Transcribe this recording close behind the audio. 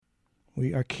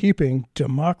We are keeping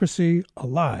democracy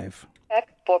alive. Check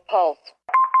for pulse.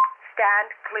 Stand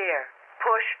clear.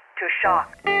 Push to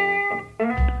shock.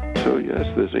 So yes,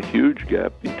 there's a huge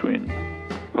gap between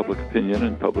public opinion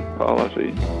and public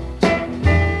policy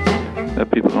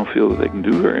that people don't feel that they can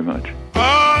do very much.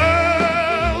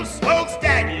 Oh,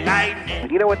 smokestack lightning.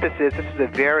 You know what this is? This is a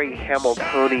very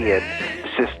Hamiltonian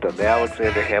system.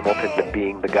 Alexander Hamilton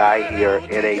being the guy here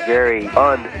in a very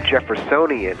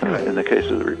un-Jeffersonian. In the case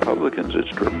of the Republicans, it's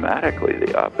dramatically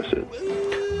the opposite.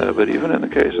 But even in the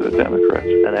case of the Democrats,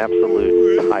 an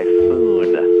absolute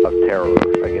typhoon of terror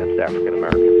against African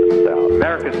Americans in the South.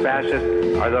 America's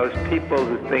fascists are those people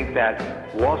who think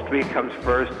that Wall Street comes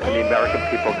first and the American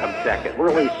people come second.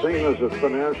 Really seen as a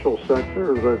financial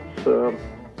sector that's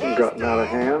gotten out of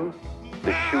hand.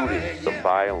 The shootings, the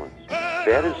violence,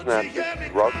 that is not the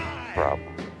drug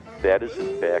problem. That is,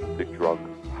 in fact, the drug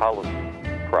policy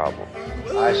problem.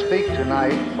 I speak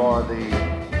tonight for the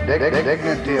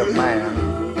dignity of man.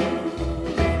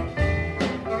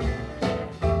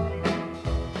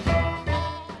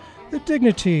 The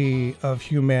dignity of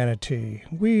humanity.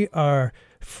 We are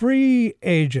free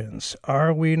agents,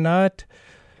 are we not?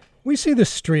 We see the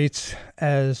streets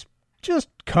as just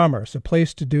commerce, a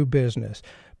place to do business.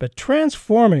 But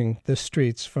transforming the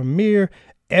streets from mere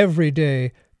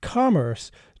everyday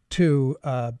commerce to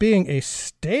being a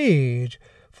stage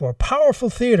for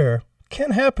powerful theater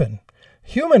can happen.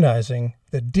 Humanizing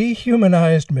the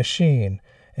dehumanized machine,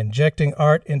 injecting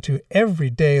art into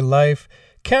everyday life,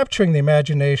 capturing the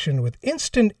imagination with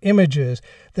instant images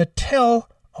that tell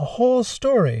a whole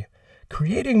story,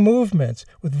 creating movements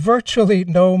with virtually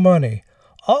no money,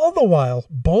 all the while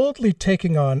boldly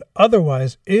taking on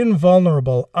otherwise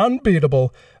invulnerable,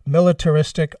 unbeatable,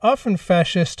 militaristic, often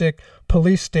fascistic,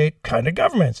 police state kind of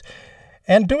governments,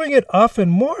 and doing it often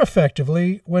more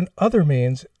effectively when other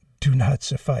means do not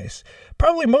suffice.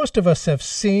 Probably most of us have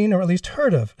seen or at least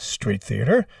heard of street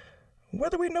theater,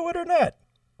 whether we know it or not.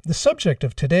 The subject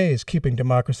of today's Keeping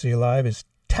Democracy Alive is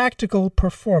tactical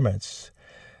performance,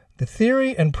 the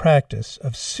theory and practice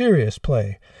of serious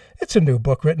play. It's a new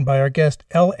book written by our guest,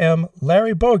 L.M.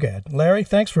 Larry Bogad. Larry,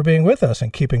 thanks for being with us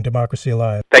and Keeping Democracy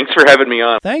Alive. Thanks for having me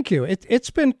on. Thank you.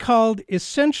 It's been called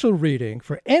essential reading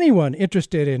for anyone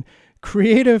interested in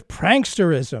creative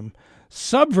pranksterism,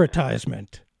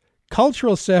 subvertisement,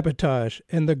 cultural sabotage,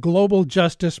 and the global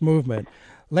justice movement.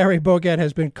 Larry Bogad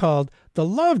has been called the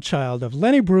love child of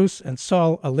Lenny Bruce and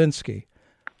Saul Alinsky.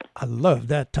 I love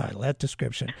that title, that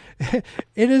description. It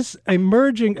is a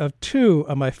merging of two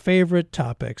of my favorite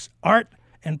topics, art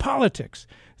and politics.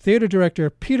 Theater director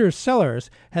Peter Sellers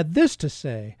had this to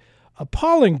say: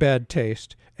 appalling bad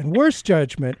taste and worse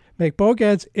judgment make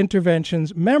Bogad's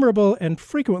interventions memorable and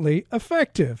frequently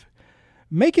effective.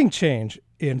 Making change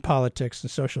in politics and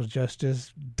social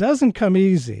justice doesn't come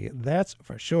easy, that's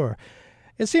for sure.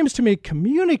 It seems to me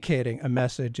communicating a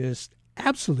message is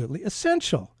absolutely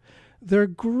essential. There are a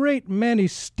great many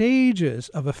stages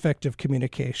of effective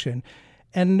communication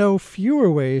and no fewer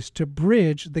ways to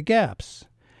bridge the gaps.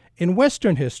 In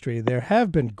Western history, there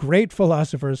have been great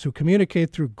philosophers who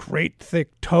communicate through great thick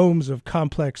tomes of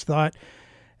complex thought.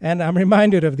 And I'm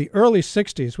reminded of the early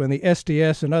 60s when the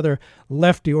SDS and other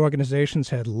lefty organizations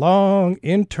had long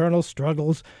internal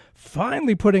struggles,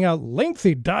 finally putting out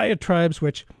lengthy diatribes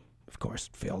which, of course,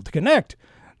 failed to connect.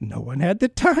 No one had the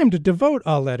time to devote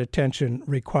all that attention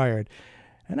required.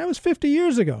 And that was 50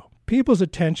 years ago. People's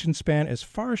attention span is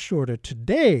far shorter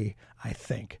today, I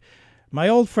think. My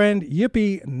old friend,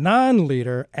 yippie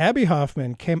non-leader Abbie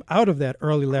Hoffman came out of that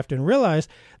early left and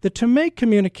realized that to make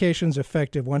communications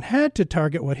effective, one had to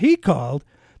target what he called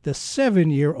the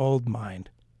 7-year-old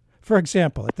mind. For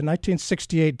example, at the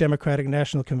 1968 Democratic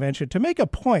National Convention, to make a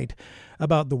point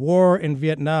about the war in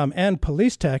Vietnam and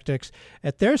police tactics,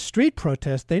 at their street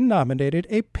protest, they nominated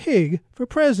a pig for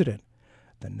president.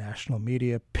 The national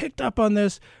media picked up on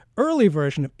this early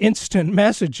version of instant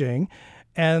messaging,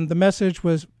 and the message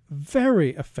was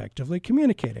very effectively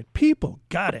communicated. People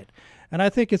got it. And I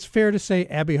think it's fair to say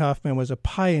Abbie Hoffman was a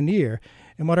pioneer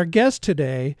in what our guest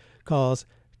today calls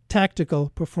tactical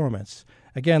performance.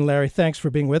 Again, Larry, thanks for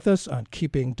being with us on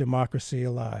Keeping Democracy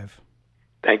Alive.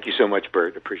 Thank you so much,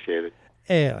 Bert. Appreciate it.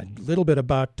 And a little bit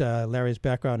about Larry's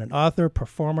background: an author,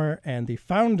 performer, and the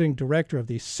founding director of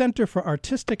the Center for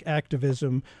Artistic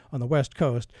Activism on the West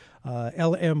Coast.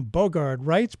 L.M. Bogad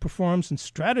writes, performs, and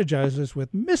strategizes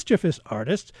with mischievous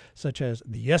artists such as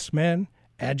the Yes Men,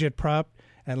 Agitprop,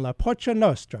 and La Pocha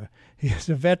Nostra. He is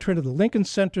a veteran of the Lincoln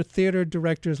Center Theater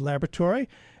Directors Laboratory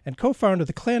and co-founder of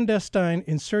the clandestine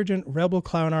insurgent Rebel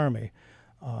Clown Army.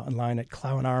 online at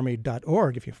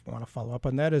clownarmy.org if you want to follow up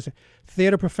on that. Is a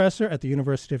theater professor at the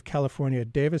University of California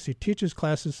at Davis. He teaches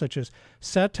classes such as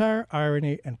satire,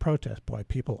 irony, and protest. Boy,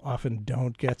 people often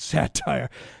don't get satire.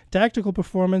 Tactical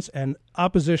performance and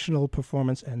oppositional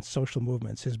performance and social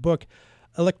movements. His book,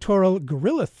 Electoral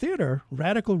Guerrilla Theater,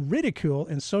 Radical Ridicule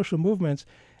in Social Movements,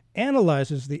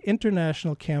 analyzes the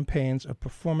international campaigns of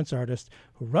performance artists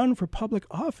who run for public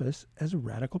office as a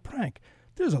radical prank.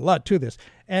 There's a lot to this.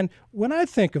 And when I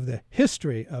think of the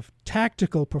history of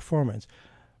tactical performance,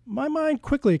 my mind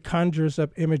quickly conjures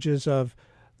up images of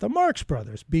the Marx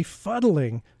Brothers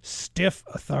befuddling stiff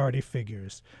authority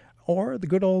figures, or the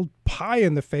good old pie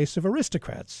in the face of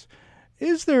aristocrats.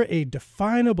 Is there a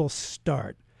definable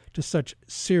start to such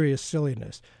serious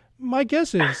silliness? My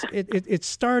guess is it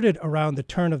started around the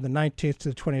turn of the 19th to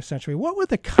the 20th century. What would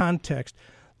the context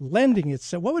lending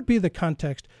itself? What would be the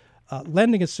context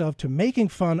lending itself to making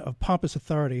fun of pompous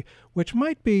authority, which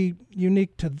might be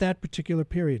unique to that particular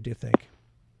period, do you think?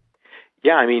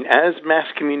 Yeah, I mean, as mass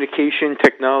communication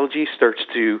technology starts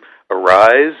to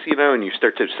arise, and you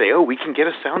start to say, oh, we can get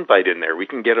a soundbite in there, we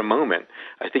can get a moment.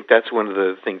 I think that's one of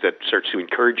the things that starts to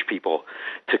encourage people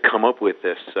to come up with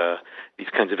these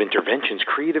kinds of interventions,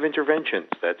 creative interventions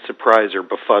that surprise or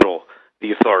befuddle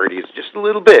the authorities just a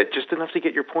little bit, just enough to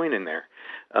get your point in there.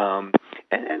 And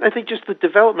I think just the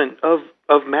development of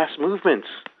mass movements,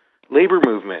 labor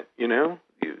movement,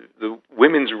 the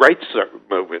women's rights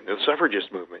movement, the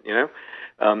suffragist movement,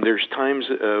 there's times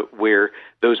where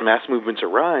those mass movements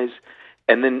arise,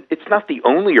 and then it's not the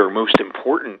only or most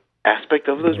important aspect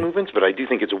of those movements, but I do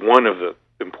think it's one of the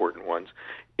important ones,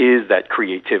 is that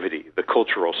creativity, the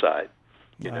cultural side,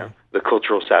 the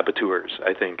cultural saboteurs.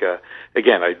 I think,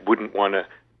 again, I wouldn't want to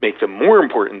make them more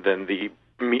important than the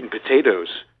meat and potatoes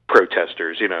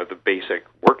protesters, the basic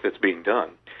work that's being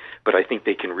done. But I think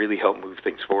they can really help move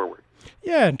things forward.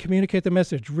 Yeah, and communicate the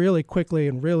message really quickly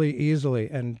and really easily.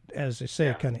 And as they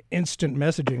say, kind of instant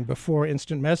messaging before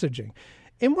instant messaging.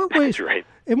 In what ways? That's right.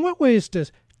 In what ways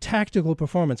does tactical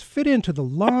performance fit into the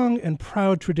long and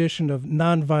proud tradition of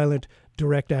nonviolent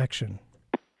direct action?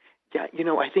 Yeah,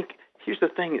 I think here's the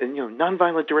thing,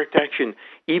 nonviolent direct action,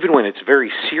 even when it's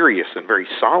very serious and very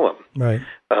solemn, right,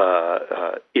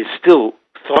 is still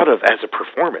thought of as a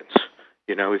performance.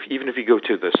 Even if you go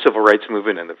to the civil rights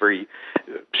movement and the very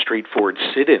straightforward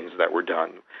sit-ins that were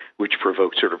done, which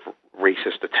provoked sort of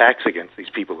racist attacks against these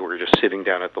people who were just sitting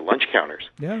down at the lunch counters.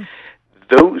 Yeah.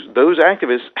 Those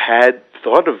activists had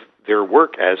thought of their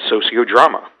work as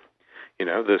sociodrama.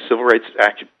 The civil rights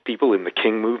people in the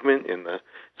King movement, in the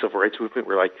civil rights movement,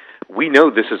 were like, we know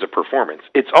this is a performance.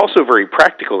 It's also very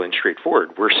practical and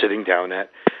straightforward. We're sitting down at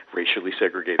racially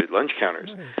segregated lunch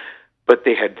counters. Right. But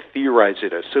they had theorized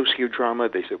it as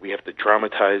sociodrama. They said we have to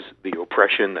dramatize the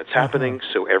oppression that's happening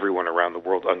so everyone around the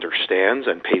world understands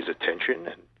and pays attention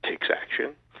and takes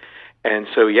action. And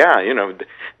so,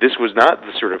 this was not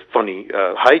the sort of funny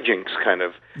hijinks kind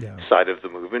of side of the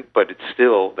movement, but it's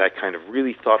still that kind of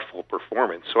really thoughtful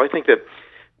performance. So I think that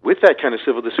with that kind of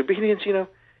civil disobedience,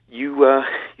 you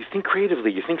think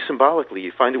creatively, you think symbolically,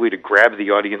 you find a way to grab the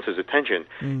audience's attention.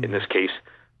 In this case,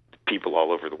 people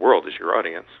all over the world is your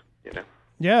audience.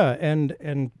 Yeah,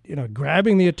 and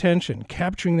grabbing the attention,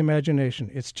 capturing the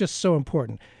imagination, it's just so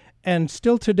important. And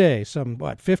still today,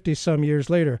 50-some years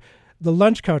later, the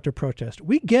lunch counter protest,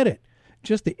 we get it.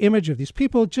 Just the image of these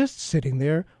people just sitting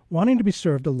there wanting to be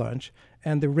served a lunch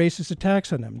and the racist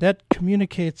attacks on them. That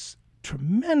communicates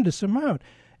tremendous amount.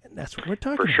 And that's what we're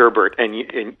talking about. For sure, Bert. And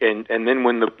then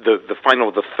when the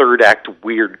final, the third act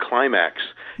weird climax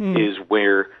is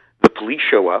where the police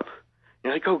show up,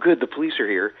 you're like, oh, good, the police are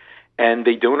here. And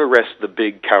they don't arrest the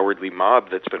big cowardly mob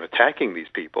that's been attacking these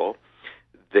people.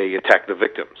 They attack the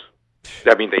victims.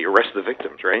 I mean, they arrest the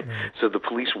victims, right? So the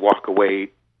police walk away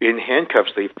in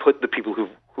handcuffs. They've put the people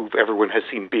who everyone has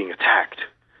seen being attacked.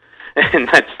 And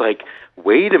that's like,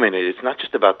 wait a minute, it's not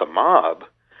just about the mob.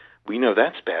 We know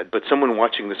that's bad, but someone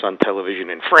watching this on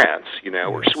television in France,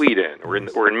 or Sweden, or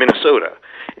in Minnesota,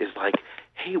 is like,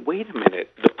 hey, wait a minute,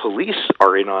 the police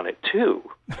are in on it too.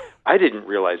 I didn't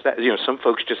realize that. Some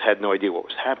folks just had no idea what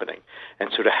was happening. And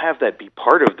so to have that be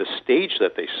part of the stage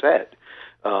that they set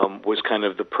was kind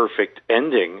of the perfect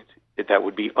ending that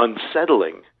would be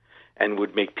unsettling and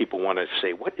would make people want to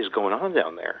say, what is going on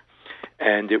down there?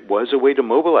 And it was a way to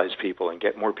mobilize people and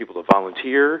get more people to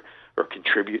volunteer or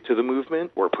contribute to the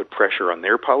movement or put pressure on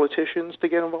their politicians to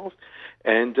get involved.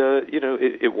 And,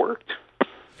 it worked.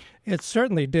 It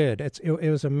certainly did. It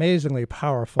was amazingly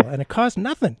powerful, and it cost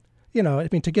nothing.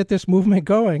 to get this movement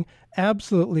going,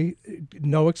 absolutely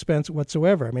no expense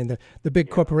whatsoever. I mean, the big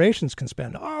corporations can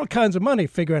spend all kinds of money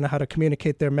figuring out how to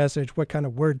communicate their message, what kind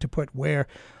of word to put where,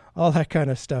 all that kind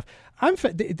of stuff.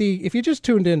 If you just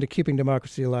tuned in to Keeping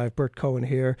Democracy Alive, Bert Cohen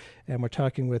here, and we're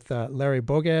talking with Larry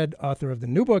Bogad, author of the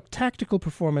new book, Tactical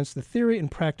Performance, The Theory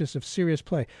and Practice of Serious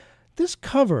Play. This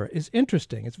cover is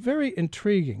interesting. It's very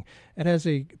intriguing. It has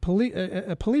a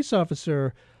police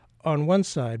officer on one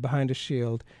side behind a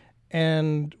shield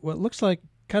and what looks like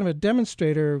kind of a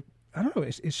demonstrator. I don't know,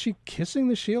 is she kissing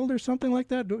the shield or something like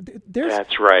that?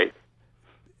 That's right.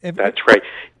 That's right.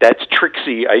 That's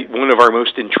Trixie, one of our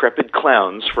most intrepid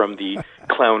clowns from the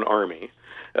Clown Army.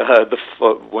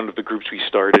 One of the groups we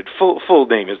started. Full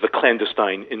name is the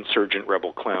Clandestine Insurgent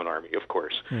Rebel Clown Army, of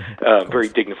course. Very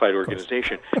dignified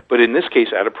organization. But in this case,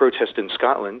 at a protest in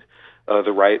Scotland,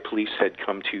 the riot police had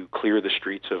come to clear the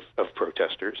streets of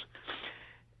protesters.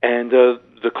 And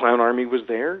the Clown Army was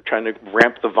there, trying to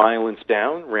ramp the violence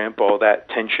down, ramp all that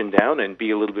tension down, and be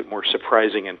a little bit more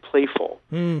surprising and playful.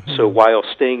 Mm-hmm. So while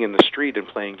staying in the street and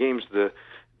playing games,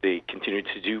 they continued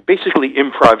to do basically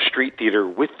improv street theater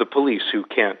with the police, who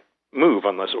can't move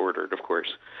unless ordered, of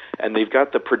course. And they've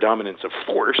got the predominance of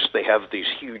force. They have these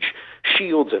huge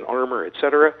shields and armor,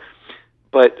 etc.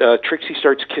 But Trixie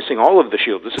starts kissing all of the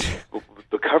shields.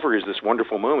 The cover is this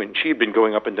wonderful moment. She had been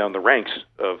going up and down the ranks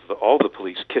of all the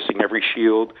police, kissing every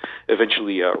shield,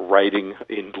 eventually writing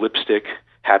in lipstick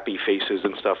happy faces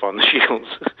and stuff on the shields.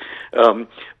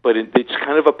 But it's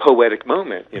kind of a poetic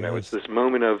moment. It's this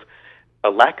moment of a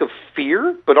lack of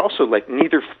fear, but also like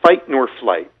neither fight nor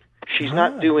flight. She's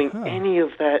not doing any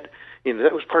of that.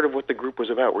 That was part of what the group was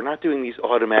about. We're not doing these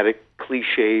automatic,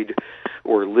 cliched,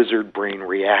 or lizard brain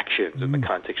reactions in the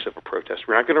context of a protest.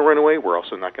 We're not going to run away. We're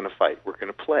also not going to fight. We're going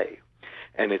to play.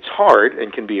 And it's hard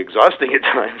and can be exhausting at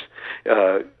times,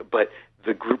 but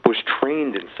the group was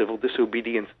trained in civil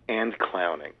disobedience and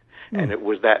clowning. And it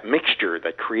was that mixture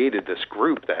that created this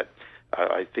group that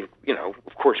I think,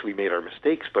 of course we made our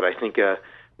mistakes, but I think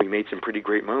we made some pretty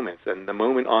great moments. And the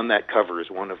moment on that cover is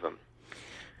one of them.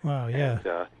 Wow,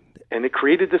 yeah. And it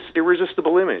created this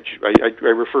irresistible image. I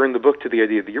refer in the book to the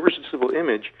idea of the irresistible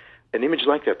image, an image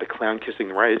like that, the clown kissing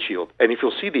the riot shield. And if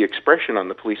you'll see the expression on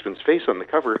the policeman's face on the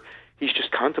cover, he's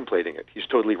just contemplating it. He's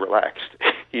totally relaxed.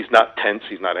 He's not tense.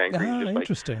 He's not angry. He's just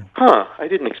interesting. Like, I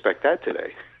didn't expect that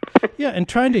today. Yeah, and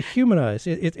trying to humanize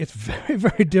it's very,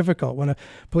 very difficult when a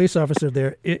police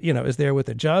officer is there with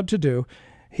a job to do.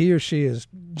 He or she is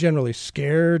generally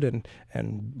scared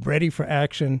and ready for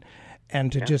action, and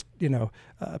to just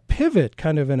pivot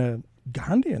kind of in a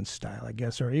Gandhian style, I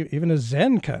guess, or even a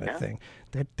Zen kind of thing.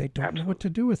 They don't know what to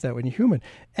do with that when you're human.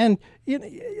 And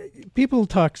people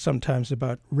talk sometimes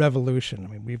about revolution.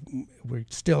 I mean, we're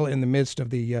still in the midst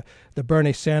of the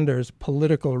Bernie Sanders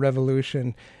political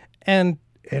revolution, and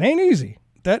it ain't easy.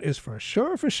 That is for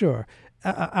sure, for sure.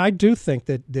 I do think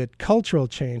that cultural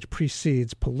change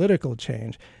precedes political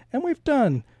change, and we've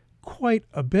done quite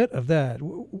a bit of that.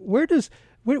 What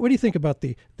do you think about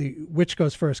the which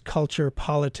goes first, culture,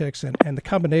 politics, and the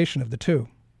combination of the two?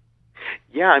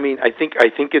 Yeah, I mean, I think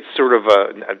it's sort of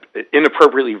an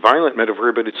inappropriately violent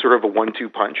metaphor, but it's sort of a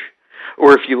 1-2 punch.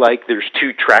 Or if you like, there's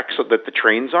two tracks that the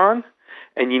train's on,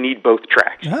 and you need both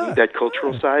tracks. You need that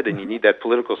cultural side, and you need that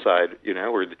political side,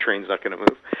 or the train's not going to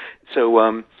move.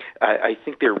 So I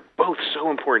think they're both so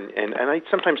important, and I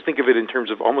sometimes think of it in terms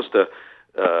of almost a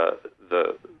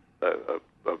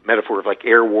metaphor of like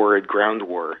air war and ground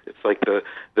war. It's like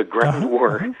the ground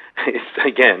war is,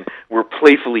 again, we're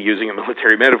playfully using a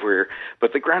military metaphor,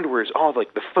 but the ground war is all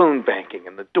like the phone banking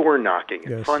and the door knocking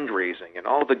and fundraising and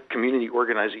all the community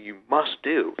organizing you must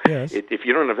do. Yes. If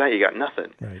you don't have that, you got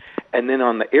nothing. Right. And then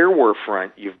on the air war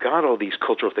front, you've got all these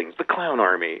cultural things, the Clown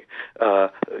Army,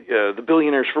 the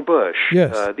Billionaires for Bush,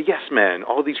 the Yes Men,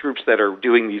 all these groups that are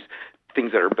doing these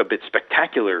things that are a bit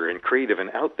spectacular and creative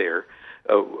and out there,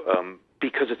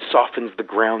 because it softens the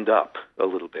ground up a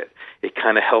little bit. It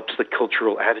kind of helps the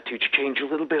cultural attitudes change a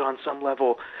little bit on some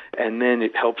level, and then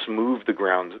it helps move the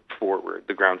ground forward,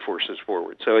 the ground forces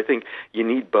forward. So I think you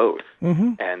need both,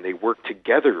 and they work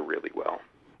together really well.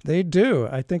 They do.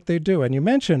 I think they do. And you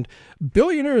mentioned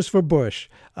Billionaires for Bush.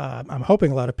 I'm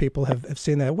hoping a lot of people have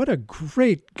seen that. What a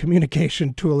great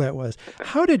communication tool that was.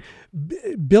 How did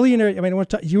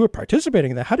you were participating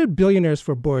in that. How did Billionaires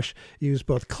for Bush use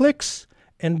both clicks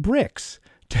and bricks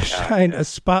to shine a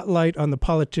spotlight on the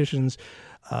politicians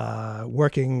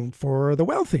working for the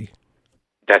wealthy?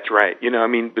 That's right. I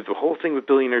mean, but the whole thing with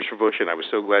Billionaires for Bush, and I was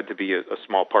so glad to be a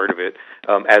small part of it,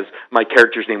 as my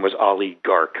character's name was Ali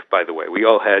Gark, by the way. We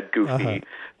all had goofy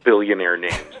billionaire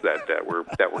names that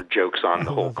were jokes on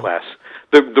the whole class,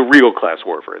 the real class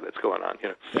warfare that's going on.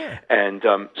 Yeah. And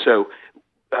so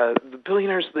the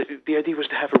Billionaires, the idea was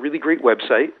to have a really great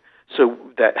website so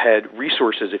that had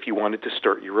resources if you wanted to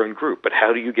start your own group. But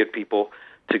how do you get people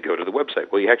to go to the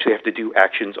website? Well, you actually have to do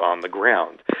actions on the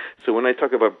ground. So when I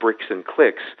talk about bricks and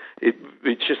clicks,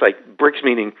 it's just like bricks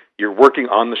meaning you're working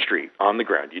on the street, on the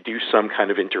ground. You do some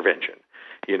kind of intervention,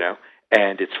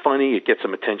 and it's funny. It gets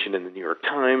some attention in the New York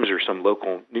Times or some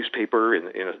local newspaper in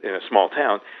a small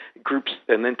town. Groups,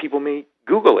 and then people may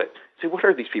Google it. Say, what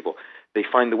are these people? They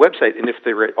find the website, and if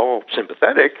they're at all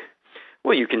sympathetic,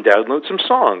 well, you can download some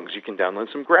songs, you can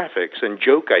download some graphics and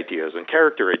joke ideas and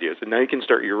character ideas, and now you can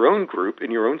start your own group in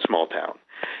your own small town.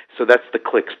 So that's the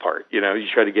clicks part. You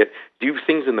try to do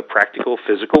things in the practical,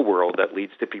 physical world that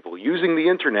leads to people using the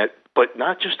internet, but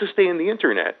not just to stay in the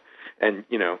internet and,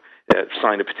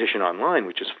 sign a petition online,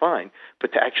 which is fine,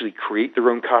 but to actually create their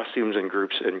own costumes and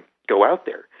groups and go out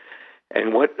there.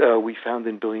 And what we found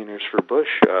in Billionaires for Bush,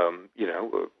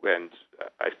 and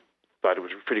I thought it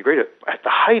was pretty great. At the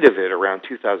height of it, around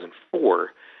 2004,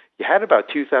 you had about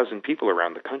 2,000 people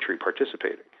around the country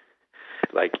participating,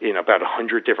 like in about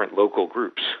 100 different local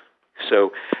groups.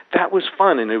 So that was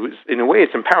fun, and it was, in a way,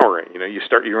 it's empowering. You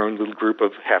start your own little group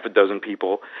of half a dozen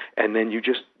people, and then you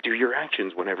just do your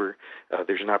actions whenever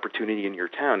there's an opportunity in your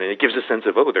town, and it gives a sense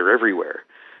of, they're everywhere.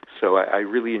 So I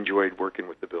really enjoyed working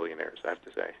with the Billionaires, I have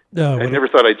to say. I never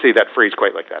thought I'd say that phrase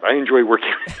quite like that. I enjoy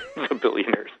working with the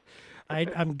Billionaires.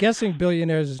 I'm guessing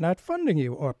Billionaires is not funding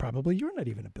you, or probably you're not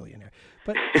even a billionaire.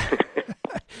 But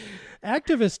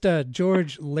activist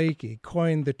George Lakey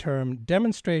coined the term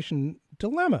demonstration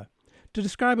dilemma to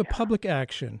describe a public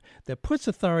action that puts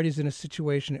authorities in a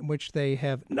situation in which they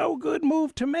have no good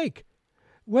move to make.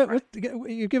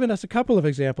 You've given us a couple of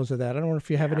examples of that. I don't know if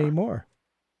you have any more.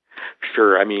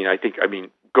 Sure. I mean,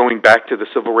 going back to the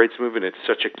civil rights movement, it's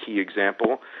such a key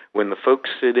example. When the folks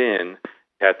sit in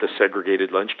at the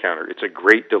segregated lunch counter, it's a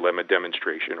great dilemma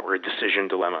demonstration or a decision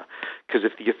dilemma, because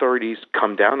if the authorities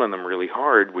come down on them really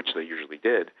hard, which they usually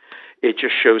did, it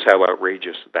just shows how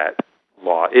outrageous that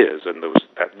law is and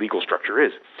that legal structure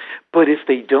is. But if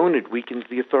they don't, it weakens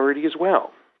the authority as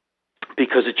well,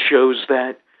 because it shows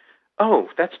that,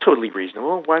 that's totally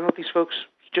reasonable. Why don't these folks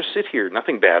just sit here?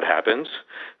 Nothing bad happens.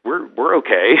 We're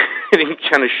okay. And it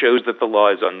kind of shows that the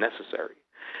law is unnecessary.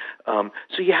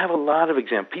 So you have a lot of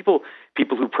examples.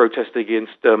 People who protested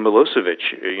against Milosevic,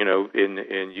 in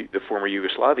the former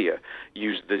Yugoslavia,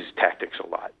 used these tactics a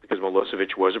lot because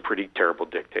Milosevic was a pretty terrible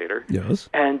dictator. Yes.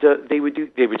 And they would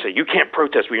say, you can't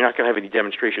protest, we're not going to have any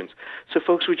demonstrations. So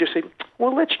folks would just say,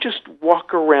 well, let's just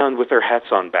walk around with our hats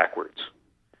on backwards.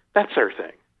 That's our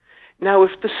thing. Now,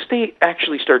 if the state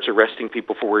actually starts arresting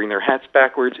people for wearing their hats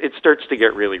backwards, it starts to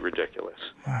get really ridiculous.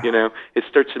 Wow. It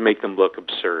starts to make them look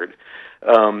absurd.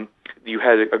 You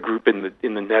had a group in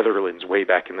the Netherlands way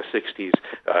back in the 60s,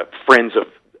 friends of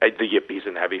the Yippies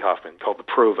and Abbie Hoffman, called the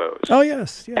Provos. Oh,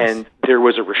 yes. And there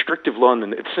was a restrictive law,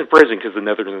 and it's surprising because the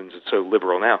Netherlands is so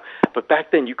liberal now. But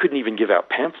back then, you couldn't even give out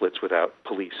pamphlets without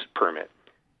police permit.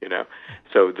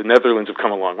 So the Netherlands have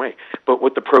come a long way. But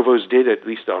what the Provos did, at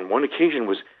least on one occasion,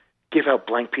 was give out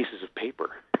blank pieces of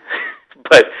paper.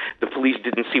 But the police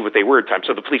didn't see what they were at the time,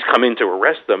 so the police come in to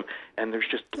arrest them, and there's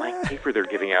just blank paper they're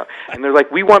giving out. And they're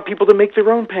like, we want people to make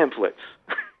their own pamphlets.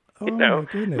 My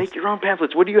goodness. Make your own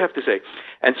pamphlets. What do you have to say?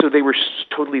 And so they were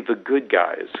totally the good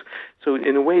guys. So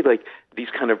in a way, like these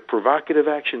kind of provocative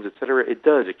actions, et cetera, it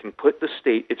can put the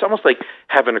state, it's almost like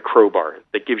having a crowbar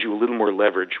that gives you a little more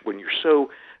leverage when you're so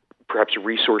perhaps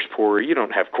resource poor, you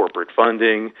don't have corporate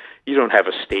funding, you don't have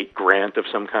a state grant of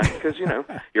some kind because,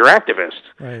 you're activists.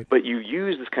 Right. But you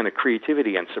use this kind of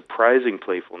creativity and surprising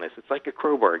playfulness. It's like a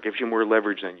crowbar. It gives you more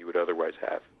leverage than you would otherwise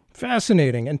have.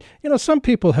 Fascinating. And, some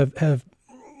people have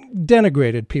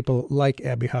denigrated people like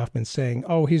Abbie Hoffman, saying,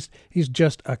 he's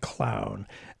just a clown.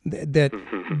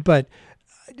 But,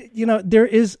 there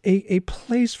is a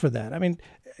place for that. I mean,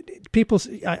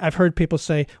 I've heard people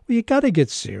say, well, you got to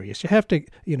get serious. You have to,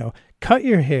 cut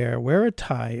your hair, wear a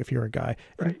tie if you're a guy,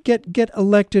 and get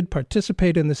elected,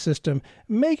 participate in the system.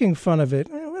 Making fun of it,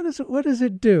 what does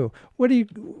it do? What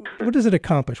does it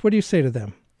accomplish? What do you say to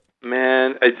them?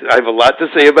 Man, I have a lot to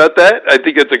say about that. I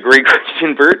think it's a great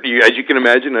question, Bert. As you can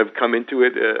imagine, I've come into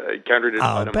it, encountered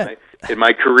it in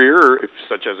my career, if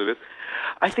such as it is.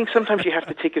 I think sometimes you have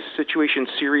to take a situation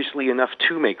seriously enough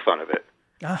to make fun of it.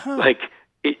 Uh-huh. Like,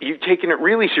 you've taken it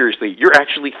really seriously. You're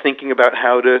actually thinking about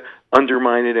how to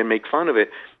undermine it and make fun of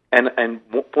it. And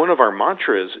one of our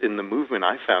mantras in the movement,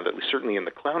 I found, at least certainly in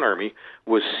the Clown Army,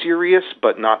 was serious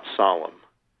but not solemn.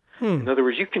 In other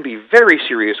words, you can be very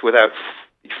serious without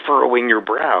furrowing your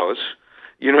brows.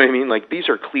 You know what I mean? Like, these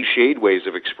are cliched ways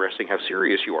of expressing how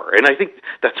serious you are. And I think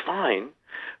that's fine.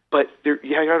 But you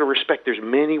got to respect there's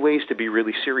many ways to be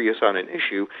really serious on an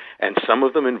issue, and some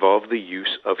of them involve the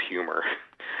use of humor,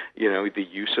 the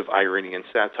use of irony and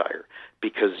satire,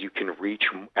 because you can reach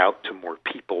out to more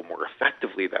people more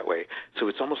effectively that way. So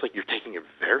it's almost like you're taking it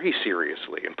very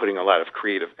seriously and putting a lot of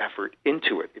creative effort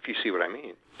into it, if you see what I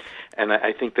mean. And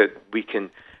I think that we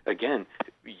can, again,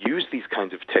 use these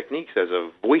kinds of techniques as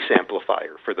a voice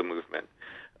amplifier for the movement.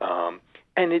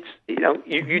 And it's,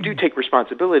 you do take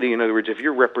responsibility. In other words, if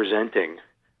you're representing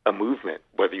a movement,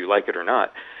 whether you like it or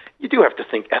not, you do have to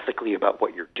think ethically about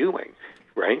what you're doing,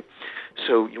 right?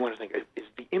 So you want to think, is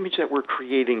the image that we're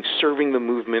creating serving the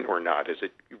movement or not? Is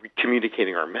it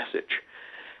communicating our message?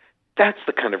 That's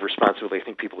the kind of responsibility I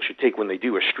think people should take when they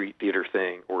do a street theater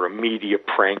thing or a media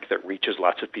prank that reaches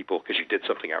lots of people because you did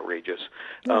something outrageous.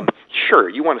 Sure,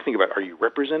 you want to think about, are you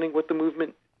representing what the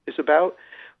movement is about?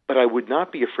 But I would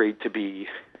not be afraid to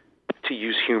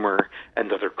use humor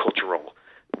and other cultural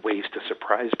ways to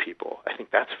surprise people. I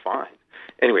think that's fine.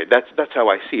 Anyway, that's how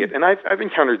I see it, and I've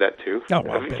encountered that too.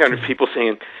 I've encountered people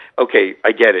saying, "Okay,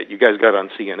 I get it. You guys got on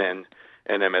CNN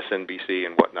and MSNBC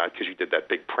and whatnot because you did that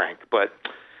big prank, but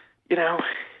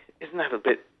isn't that a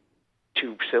bit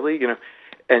too silly?"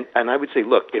 And I would say,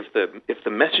 look, if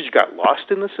the message got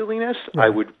lost in the silliness, I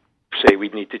would say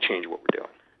we'd need to change what we're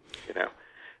doing.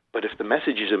 But if the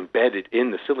message is embedded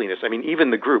in the silliness, I mean,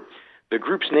 even the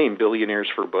group's name, Billionaires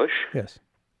for Bush,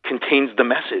 contains the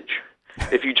message.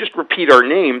 If you just repeat our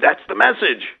name, that's the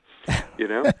message.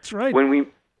 That's right. When we,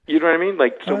 you know what I mean?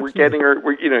 Like, so Absolutely.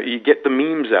 we're getting you get the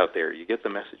memes out there, you get the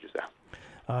messages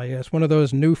out. Yes, one of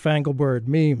those newfangled word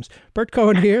memes. Bert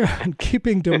Cohen here on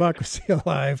Keeping Democracy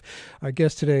Alive. Our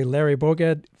guest today, Larry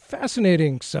Bogat.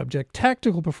 Fascinating subject.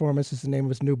 Tactical Performance is the name of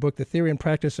his new book, The Theory and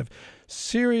Practice of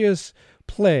Serious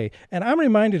Play. And I'm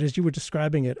reminded, as you were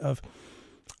describing it, of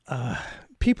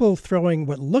people throwing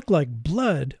what looked like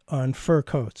blood on fur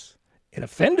coats. It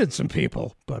offended some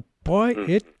people, but boy,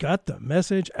 it got the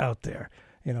message out there.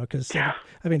 Because,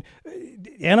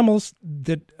 animals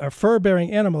that are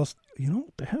fur-bearing animals,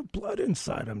 they have blood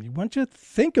inside them. You want you to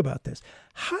think about this.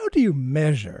 How do you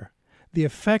measure the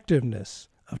effectiveness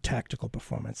of tactical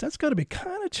performance? That's got to be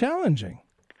kind of challenging.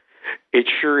 It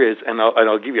sure is, and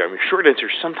I'll give you short answer.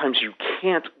 Sometimes you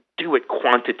can't do it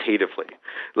quantitatively.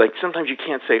 Like, sometimes you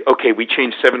can't say, okay, we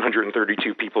changed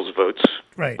 732 people's votes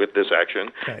with this action.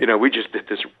 Right. We just did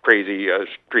this crazy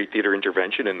street theater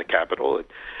intervention in the Capitol.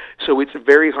 So it's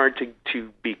very hard to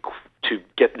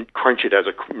crunch it as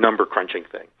a number crunching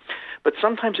thing. But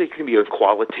sometimes it can be a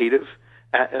qualitative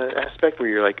aspect where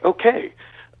you're like, okay,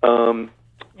 the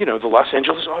Los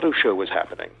Angeles Auto Show was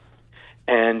happening.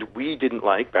 And we didn't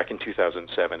back in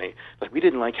 2007, we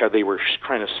didn't like how they were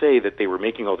trying to say that they were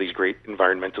making all these great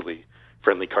environmentally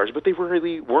friendly cars, but they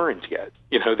really weren't yet.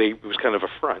 It was kind of a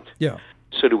front. Yeah.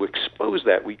 So to expose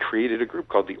that, we created a group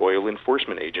called the Oil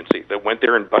Enforcement Agency that went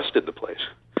there and busted the place.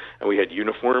 And we had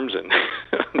uniforms, and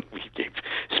we gave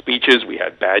speeches, we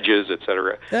had badges,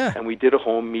 etc. Yeah. And we did a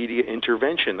whole media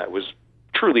intervention that was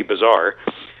truly bizarre.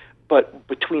 But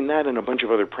between that and a bunch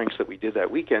of other pranks that we did that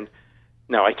weekend,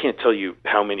 now, I can't tell you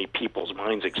how many people's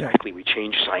minds exactly we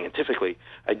changed scientifically.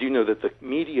 I do know that the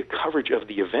media coverage of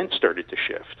the event started to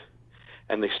shift,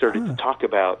 and they started to talk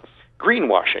about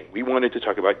greenwashing. We wanted to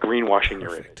talk about greenwashing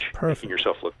your image, making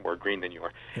yourself look more green than you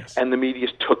are. Yes. And the media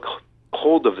took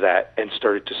hold of that and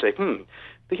started to say,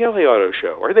 the LA Auto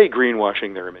Show, are they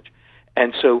greenwashing their image?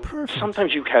 And so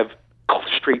sometimes you have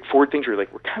straightforward things where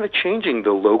we're kind of changing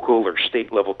the local or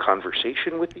state level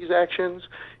conversation with these actions,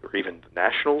 or even the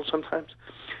national sometimes.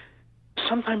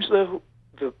 Sometimes, though,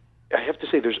 I have to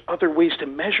say there's other ways to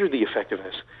measure the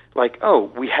effectiveness. Like,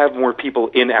 we have more people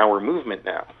in our movement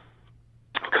now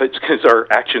because our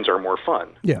actions are more fun.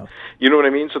 Yeah. You know what I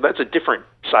mean? So that's a different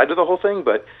side of the whole thing.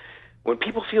 But when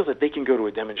people feel that they can go to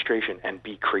a demonstration and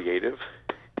be creative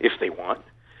if they want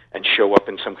and show up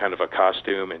in some kind of a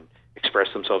costume and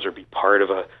express themselves or be part of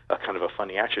a kind of a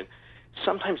funny action,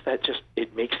 sometimes that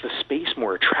it makes the space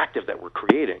more attractive that we're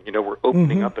creating. We're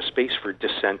opening up a space for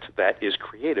dissent that is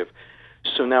creative.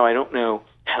 So now I don't know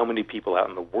how many people out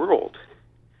in the world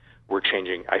we're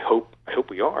changing. I hope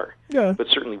we are. Yeah. But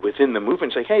certainly within the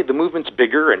movement, say, hey, the movement's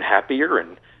bigger and happier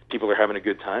and people are having a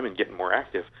good time and getting more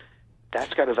active.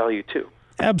 That's got a value too.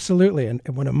 Absolutely. And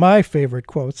one of my favorite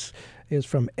quotes is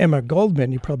from Emma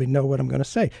Goldman. You probably know what I'm going to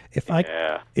say. If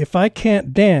I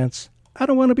can't dance, I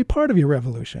don't want to be part of your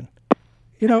revolution.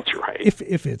 You know, That's right.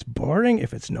 if it's boring,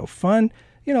 if it's no fun,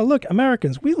 you know, look,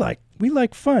 Americans, we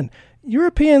like fun.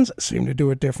 Europeans seem to do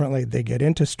it differently. They get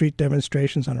into street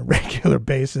demonstrations on a regular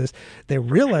basis. They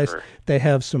realize they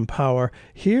have some power.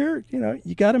 Here, you know,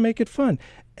 you got to make it fun.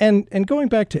 And going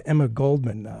back to Emma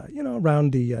Goldman, you know,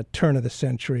 around the turn of the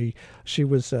century, she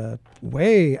was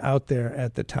way out there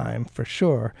at the time, for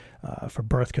sure, for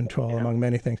birth control, among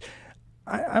many things.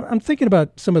 I'm thinking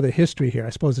about some of the history here. I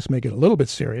suppose this may get a little bit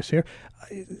serious here.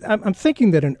 I'm thinking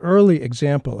that an early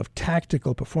example of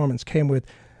tactical performance came with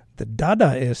the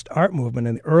Dadaist art movement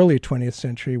in the early 20th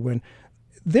century, when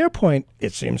their point,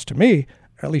 it seems to me,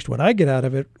 or at least what I get out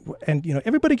of it, and you know,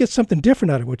 everybody gets something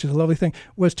different out of it, which is a lovely thing,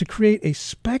 was to create a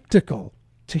spectacle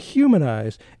to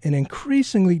humanize an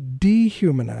increasingly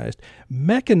dehumanized,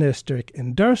 mechanistic,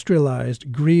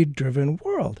 industrialized, greed-driven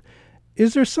world.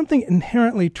 Is there something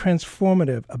inherently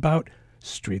transformative about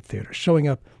street theater, showing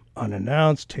up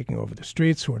unannounced, taking over the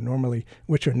streets,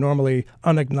 which are normally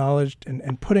unacknowledged,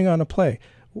 and putting on a play?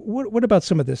 What about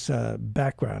some of this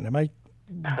background? Am I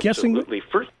guessing? Absolutely.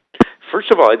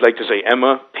 First of all, I'd like to say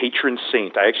Emma, patron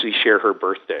saint. I actually share her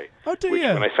birthday. Oh, do which, you?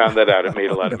 when I found that out, it made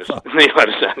a lot of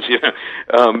sense. You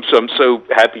know? So I'm so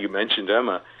happy you mentioned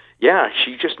Emma. Yeah,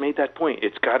 she just made that point.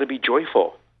 It's got to be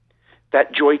joyful.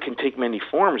 That joy can take many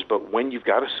forms, but when you've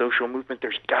got a social movement,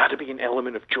 there's got to be an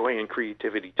element of joy and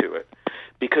creativity to it.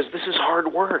 Because this is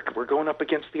hard work. We're going up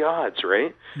against the odds,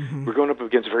 right? Mm-hmm. We're going up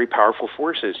against very powerful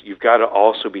forces. You've got to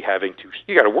also be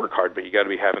you got to work hard, but you got to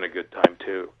be having a good time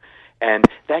too. And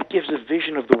that gives a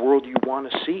vision of the world you want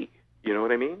to see. You know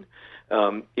what I mean?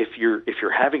 If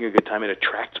you're having a good time, it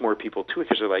attracts more people to it,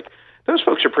 because they're like, those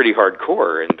folks are pretty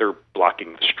hardcore, and they're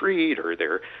blocking the street, or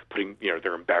they're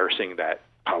they're embarrassing that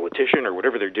politician or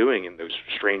whatever they're doing in those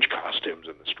strange costumes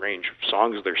and the strange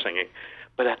songs they're singing.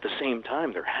 But at the same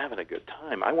time, they're having a good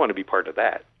time. I want to be part of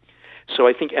that. So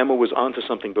I think Emma was onto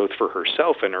something, both for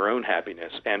herself and her own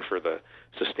happiness and for the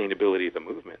sustainability of the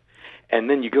movement. And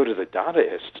then you go to the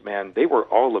Dadaists, man, they were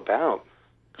all about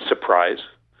surprise,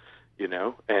 you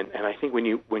know, and I think when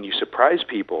you surprise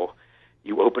people,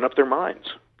 you open up their minds,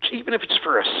 even if it's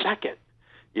for a second.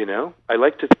 You know, I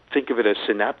like to think of it as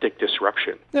synaptic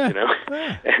disruption, you know,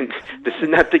 and the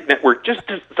synaptic network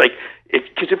because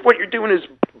if what you're doing is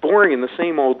boring and the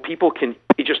same old, people can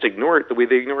just ignore it the way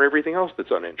they ignore everything else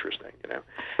that's uninteresting, you know,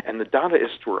 and the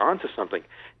Dadaists were onto something.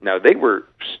 Now they were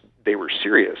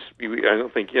serious. I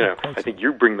don't think, you know, I think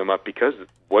you bring them up because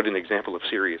what an example of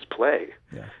serious play.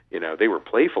 Yeah. You know, they were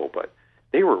playful, but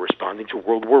they were responding to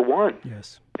World War I.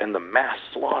 Yes. And the mass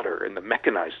slaughter and the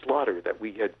mechanized slaughter that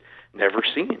we had never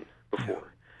seen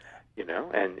before, you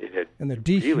know, and it had they're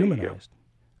dehumanized.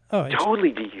 Really,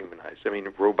 totally dehumanized. I mean,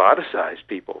 roboticized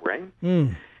people, right?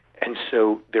 Mm. And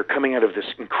so they're coming out of this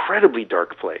incredibly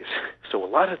dark place. So a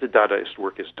lot of the Dadaist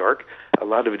work is dark. A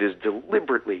lot of it is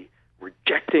deliberately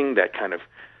rejecting that kind of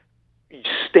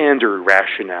standard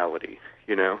rationality,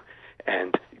 you know,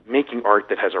 and making art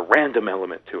that has a random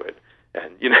element to it.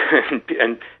 And you know,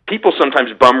 and people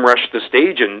sometimes bum rush the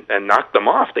stage and knock them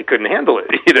off. They couldn't handle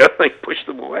it, you know, like push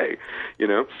them away. You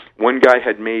know, one guy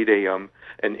had made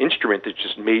an instrument that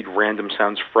just made random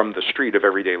sounds from the street of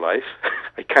everyday life.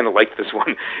 I kind of liked this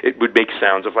one. It would make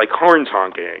sounds of like horns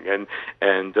honking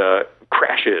and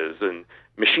crashes and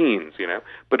machines, you know.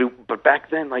 But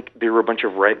back then, like there were a bunch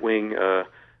of right wing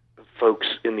folks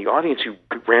in the audience who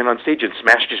ran on stage and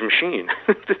smashed his machine.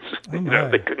 You know,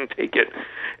 they couldn't take it.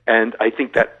 And I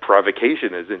think that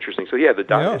provocation is interesting. So yeah, the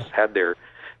Dadaists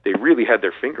they really had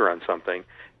their finger on something,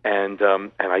 and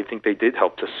I think they did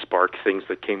help to spark things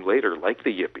that came later, like the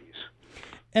Yippies.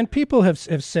 And people have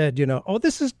said, you know, oh,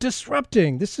 this is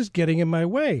disrupting. This is getting in my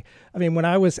way. I mean, when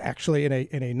I was actually in a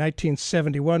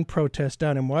 1971 protest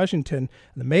down in Washington,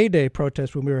 the May Day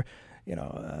protest, when we were, you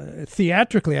know,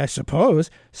 theatrically, I suppose,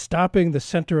 stopping the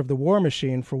center of the war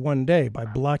machine for one day by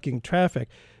blocking traffic,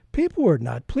 people were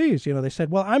not pleased. You know, they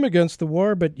said, well, I'm against the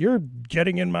war, but you're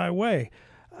getting in my way.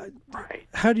 Right.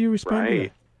 How do you respond to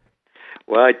that?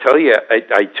 Well, I tell you,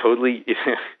 I totally,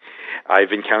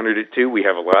 I've encountered it too. We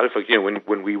have a lot of folks, you know,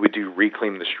 when we would do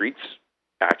Reclaim the Streets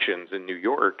actions in New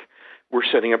York, we're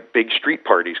setting up big street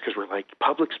parties because we're like,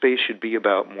 public space should be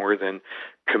about more than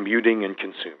commuting and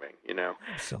consuming, you know?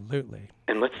 Absolutely.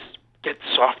 And let's get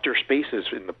softer spaces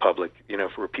in the public, you know,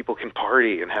 where people can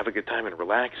party and have a good time and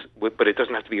relax, but it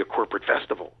doesn't have to be a corporate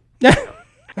festival. You know?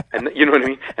 And you know what I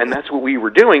mean? And that's what we were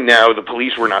doing. Now, the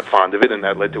police were not fond of it, and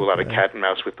that led to a lot of cat and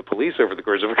mouse with the police over the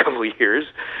course of a couple of years.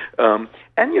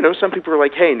 And, you know, some people were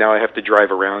like, hey, now I have to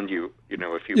drive around you, you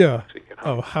know, if you want to get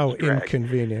home. Oh, how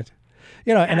inconvenient.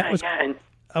 You know, and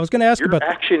I was going to ask your about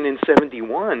action in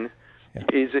 71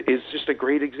 is just a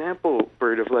great example,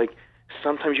 Bert, of like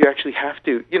sometimes you actually have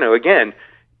to, again,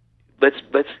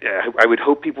 I would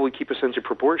hope people would keep a sense of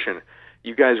proportion.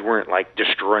 You guys weren't like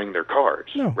destroying their cars,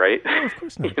 right? No, of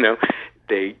course not.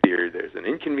 There's an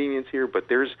inconvenience here, but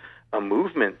there's a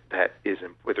movement that is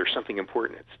where there's something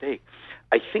important at stake.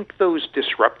 I think those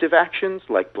disruptive actions,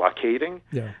 like blockading,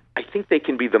 I think they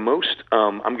can be the most,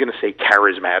 I'm going to say,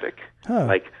 charismatic,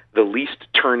 like the least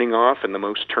turning off and the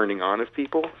most turning on of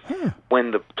people.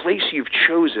 When the place you've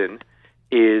chosen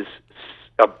is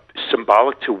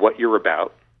symbolic to what you're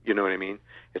about, you know what I mean?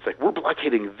 It's like, we're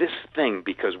blockading this thing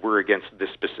because we're against this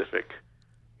specific,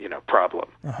 problem.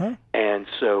 And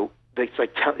so it's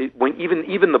like when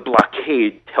even the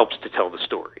blockade helps to tell the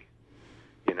story.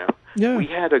 We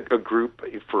had a group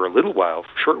for a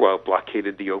short while,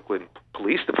 blockaded the Oakland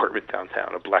Police Department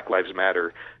downtown, a Black Lives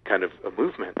Matter kind of a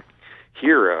movement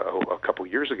here a couple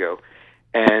years ago.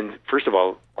 And first of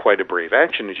all, quite a brave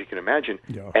action, as you can imagine.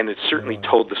 And it certainly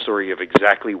told the story of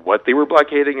exactly what they were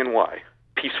blockading and why,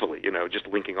 peacefully, just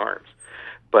linking arms.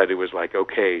 But it was like,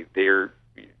 okay,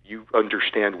 you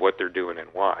understand what they're doing and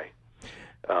why.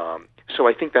 So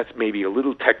I think that's maybe a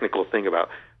little technical thing about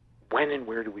when and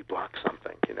where do we block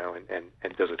something,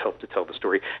 and does it help to tell the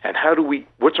story? And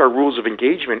what's our rules of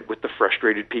engagement with the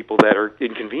frustrated people that are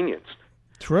inconvenienced?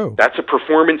 True. That's a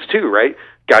performance too, right?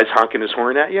 Guy's honking his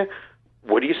horn at you.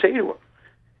 What do you say to him?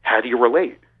 How do you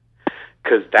relate?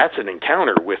 Because that's an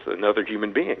encounter with another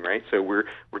human being, right? So we're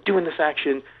doing this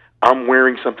action. I'm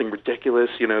wearing something ridiculous,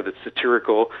 that's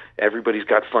satirical. Everybody's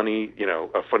got funny,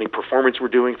 a funny performance we're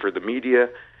doing for the media,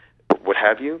 what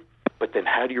have you. But then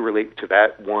how do you relate to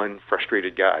that one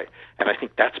frustrated guy? And I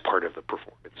think that's part of the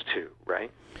performance too, right?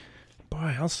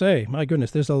 Boy, I'll say, my goodness,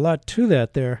 there's a lot to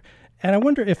that there. And I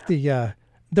wonder if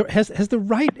has the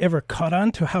right ever caught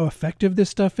on to how effective this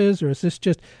stuff is? Or is this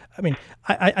just,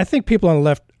 I think people on the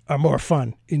left are more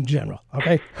fun in general,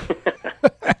 okay?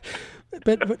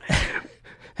 but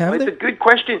it's a good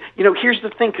question. Here's the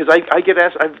thing, because I get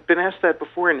asked, I've been asked that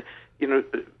before, and,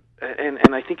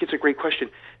 and I think it's a great question.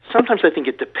 Sometimes I think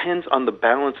it depends on the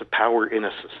balance of power in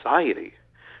a society.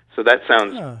 So that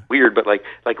sounds weird, but like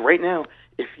right now,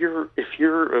 if you're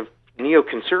a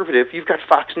neoconservative, you've got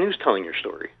Fox News telling your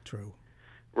story. True.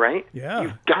 Right?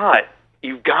 Yeah.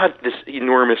 You've got this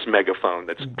enormous megaphone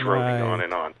that's droning on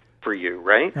and on for you,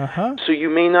 right? So you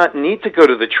may not need to go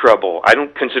to the trouble. I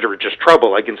don't consider it just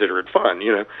trouble. I consider it fun,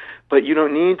 But you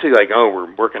don't need to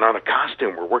we're working on a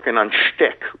costume. We're working on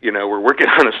shtick. We're working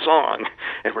on a song,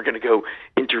 and we're going to go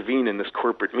intervene in this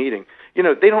corporate meeting.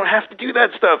 They don't have to do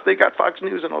that stuff. They got Fox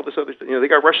News and all this other stuff. They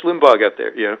got Rush Limbaugh out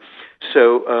there,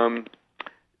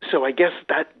 So I guess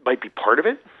that might be part of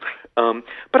it.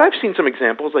 But I've seen some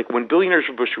examples, like when Billionaires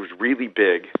for Bush was really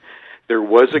big, there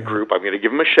was a group, I'm going to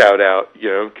give them a shout-out,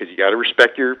 because you got to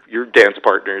respect your dance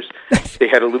partners. They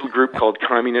had a little group called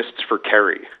Communists for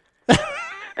Kerry.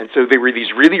 And so they were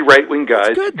these really right-wing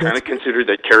guys who kind of considered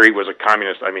that Kerry was a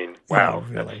communist. Wow,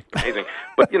 really? That's amazing.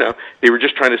 But, they were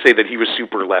just trying to say that he was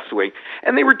super left-wing.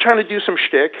 And they were trying to do some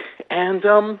shtick, and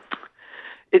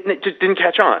it just didn't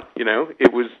catch on,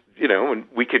 It was... and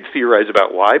we could theorize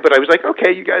about why, but I was like,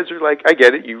 okay, you guys are like, I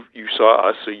get it. You saw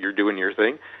us, so you're doing your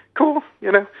thing. Cool,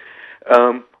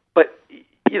 But,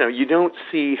 you don't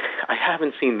see, I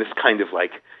haven't seen this kind of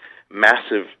like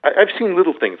massive, I've seen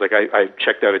little things. Like I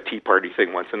checked out a Tea Party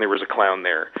thing once, and there was a clown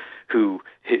there who,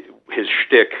 his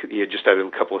shtick, he had just added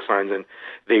a couple of signs, and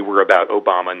they were about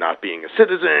Obama not being a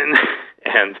citizen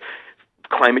and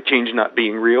climate change not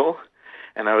being real.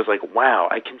 And I was like, wow,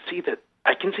 I can see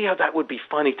how that would be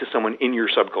funny to someone in your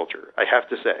subculture, I have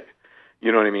to say.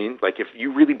 You know what I mean? Like, if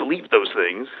you really believe those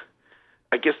things,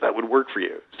 I guess that would work for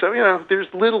you. So, there's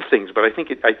little things, but I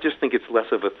just think it's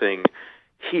less of a thing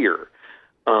here.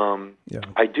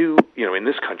 I do, in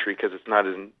this country, because it's not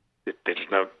there's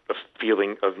not a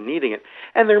feeling of needing it.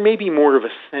 And there may be more of a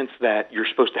sense that you're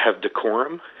supposed to have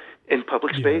decorum in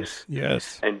public space.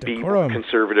 Yes. And decorum. Be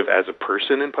conservative as a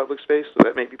person in public space. So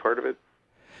that may be part of it.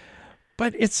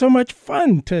 But it's so much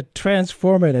fun to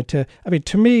transform it into,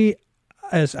 to me,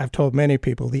 as I've told many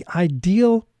people, the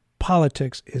ideal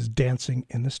politics is dancing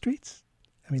in the streets.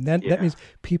 That means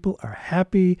people are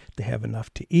happy, they have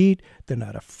enough to eat, they're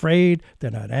not afraid,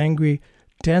 they're not angry,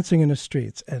 dancing in the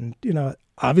streets. And,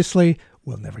 obviously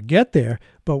we'll never get there,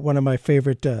 but one of my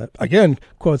favorite,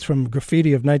 quotes from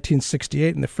graffiti of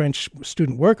 1968 in the French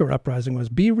student worker uprising was,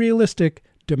 "Be realistic,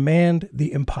 demand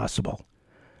the impossible."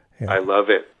 I love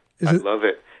it. I love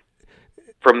it.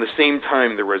 from the same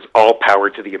time there was all power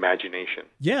to the imagination.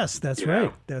 Yes, that's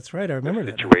right. That's right. I remember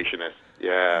that. Situationists.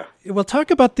 Yeah. Well,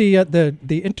 talk about the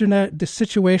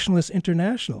Situationalist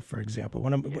International, for example.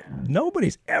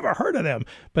 Nobody's ever heard of them,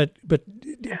 but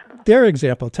their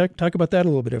example. Talk about that a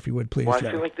little bit, if you would, please. Well, I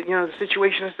feel like the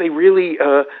Situationists, they really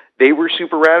they were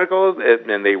super radical,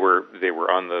 and they were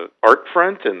on the art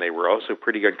front, and they were also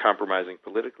pretty uncompromising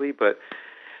politically, but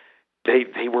they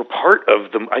were part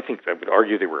of the. I think I would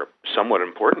argue they were a somewhat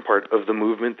important part of the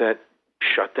movement that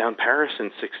shut down Paris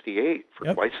in '68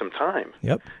 for quite some time.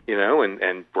 Yep.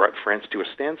 And brought France to a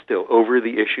standstill over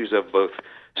the issues of both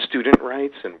student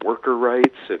rights and worker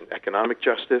rights and economic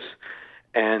justice.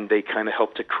 And they kind of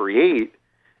helped to create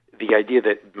the idea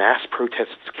that mass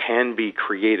protests can be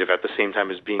creative at the same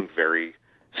time as being very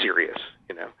serious,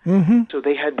 Mm-hmm. So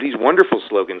they had these wonderful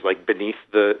slogans like beneath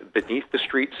the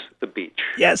streets, the beach.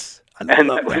 Yes. And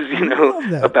that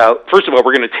was, about, first of all,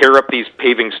 we're going to tear up these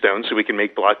paving stones so we can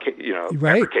make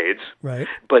barricades. Right.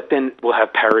 But then we'll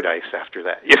have paradise after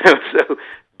that, So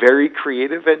very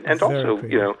creative and also,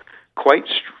 creative. Quite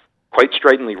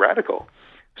stridently radical.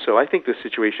 So I think the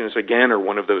Situationists, again, are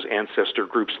one of those ancestor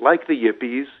groups like the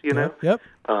Yippies,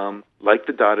 like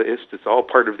the Dadaists. It's all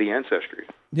part of the ancestry.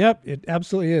 Yep, it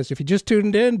absolutely is. If you just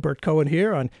tuned in, Bert Cohen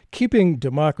here on Keeping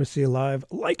Democracy Alive.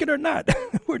 Like it or not,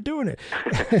 we're doing it.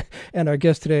 And our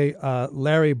guest today,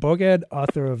 Larry Bogad,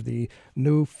 author of the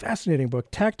new fascinating book,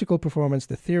 Tactical Performance,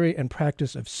 The Theory and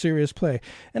Practice of Serious Play.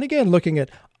 And again, looking at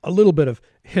a little bit of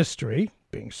history,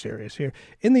 being serious here,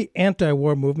 in the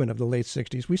anti-war movement of the late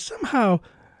 60s,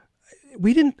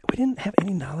 we didn't have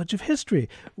any knowledge of history.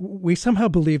 We somehow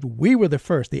believed we were the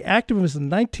first. The activism in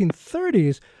the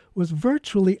 1930s was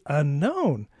virtually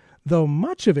unknown, though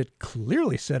much of it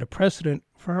clearly set a precedent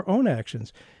for our own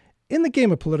actions. In the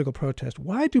game of political protest,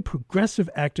 why do progressive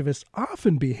activists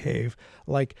often behave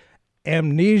like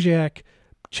amnesiac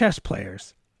chess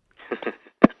players?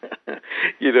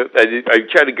 I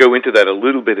try to go into that a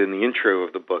little bit in the intro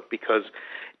of the book because,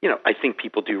 I think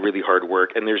people do really hard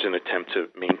work, and there's an attempt to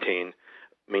maintain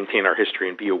our history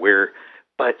and be aware.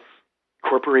 But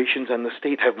corporations and the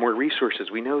state have more resources.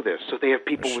 We know this. So they have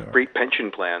people with great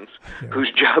pension plans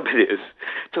whose job it is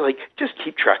to just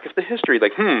keep track of the history.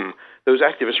 Those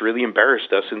activists really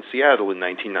embarrassed us in Seattle in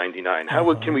 1999.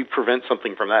 How can we prevent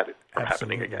something from that from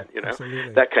happening again?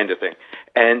 That kind of thing.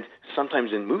 And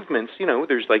sometimes in movements,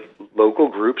 there's local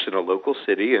groups in a local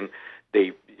city, and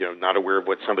they, not aware of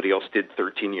what somebody else did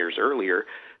 13 years earlier.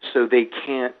 So they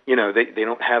can't, they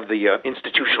don't have the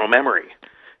institutional memory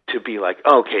to be like,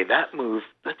 okay, that move,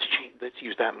 let's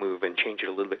use that move and change it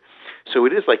a little bit. So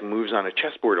it is like moves on a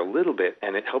chessboard a little bit,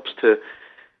 and it helps to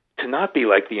not be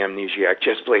like the amnesiac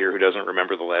chess player who doesn't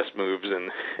remember the last moves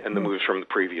and the moves from the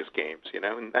previous games,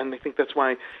 And I think that's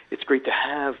why it's great to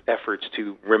have efforts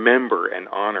to remember and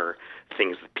honor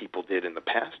things that people did in the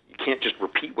past. You can't just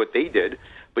repeat what they did,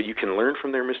 but you can learn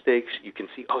from their mistakes. You can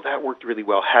see, that worked really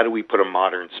well. How do we put a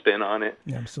modern spin on it?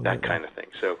 Absolutely. That kind of thing.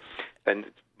 So, and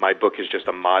my book is just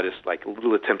a modest,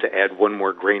 little attempt to add one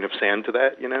more grain of sand to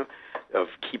that, of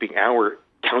keeping our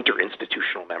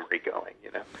counter-institutional memory going,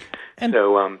 And,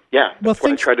 so,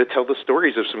 I try to tell the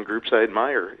stories of some groups I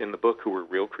admire in the book who were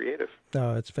real creative.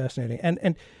 Oh, it's fascinating.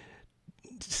 And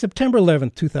September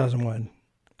 11th, 2001,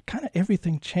 kind of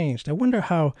everything changed. I wonder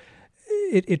how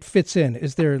it fits in.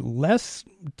 Is there less,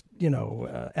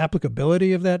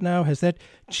 applicability of that now? Has that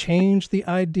changed the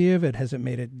idea of it? Has it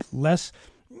made it less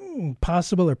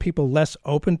possible? Are people less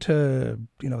open to,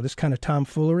 this kind of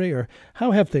tomfoolery? Or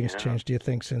how have things changed, do you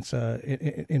think, since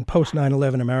in post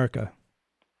 9/11 America?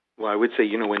 Well, I would say,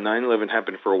 when 9/11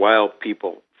 happened, for a while,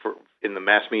 people in the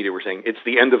mass media were saying it's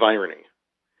the end of irony.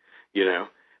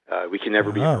 We can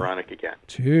never be ironic again.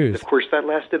 Jeez. Of course, that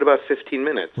lasted about 15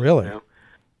 minutes. Really?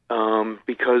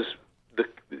 Because the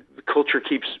culture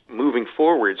keeps moving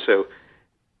forward. So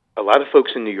a lot of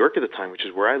folks in New York at the time, which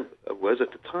is where I was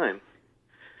at the time,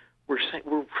 we're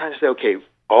trying to say, okay,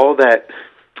 all that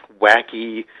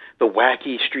wacky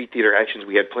street theater actions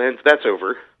we had planned, that's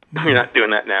over. You're not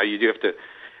doing that now. You do have to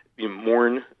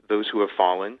mourn those who have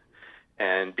fallen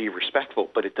and be respectful,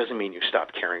 but it doesn't mean you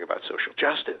stop caring about social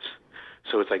justice.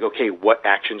 So it's like, okay, what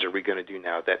actions are we going to do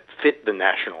now that fit the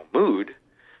national mood?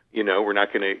 We're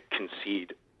not going to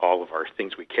concede all of our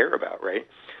things we care about, right?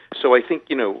 So I think,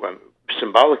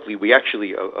 symbolically, we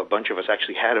actually, a bunch of us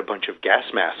actually had a bunch of gas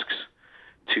masks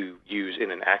to use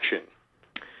in an action.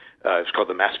 It's called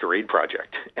the Masquerade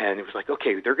Project. And it was like,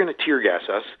 okay, they're going to tear gas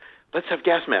us. Let's have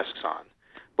gas masks on.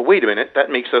 But wait a minute, that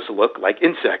makes us look like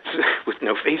insects with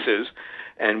no faces.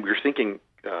 And we were thinking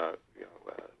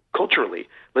culturally,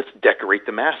 let's decorate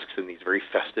the masks in these very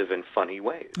festive and funny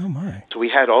ways. Oh, my. So we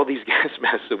had all these gas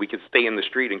masks so we could stay in the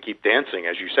street and keep dancing,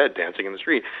 as you said, dancing in the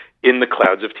street, in the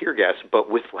clouds of tear gas, but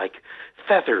with, like,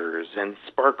 feathers and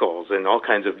sparkles and all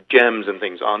kinds of gems and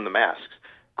things on the masks.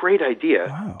 Great idea.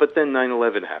 Wow. But then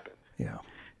 9/11 happened. Yeah.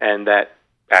 And that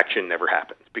action never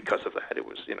happened because of that. It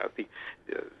was, you know,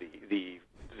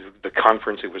 the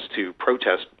conference it was to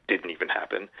protest didn't even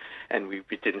happen, and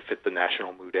it didn't fit the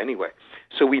national mood anyway.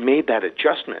 So we made that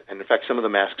adjustment, and in fact, some of the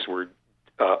masks were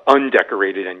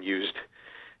undecorated and used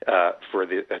for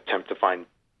the attempt to find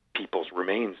people's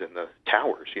remains in the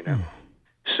towers, you know.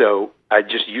 So I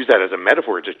just use that as a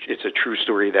metaphor. It's a true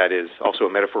story that is also a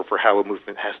metaphor for how a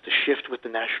movement has to shift with the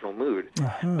national mood.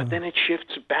 But then it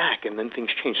shifts back, and then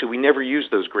things change. So we never use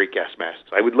those great gas masks.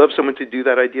 I would love someone to do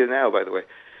that idea now, by the way.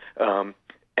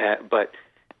 But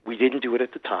we didn't do it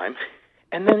at the time.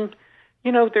 And then,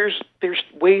 you know, there's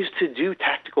ways to do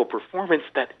tactical performance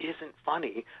that isn't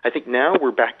funny. I think now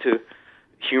we're back to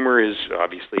humor is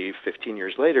obviously 15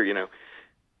 years later, you know,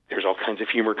 there's all kinds of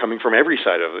humor coming from every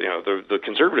side of, you know, the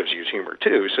conservatives use humor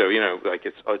too. So, you know, like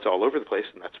it's all over the place,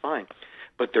 and that's fine.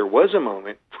 But there was a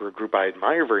moment for a group I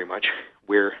admire very much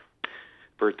where,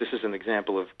 Bert, this is an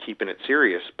example of keeping it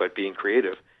serious but being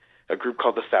creative, a group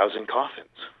called the Thousand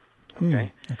Coffins.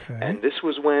 Okay. And this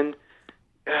was when,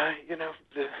 you know,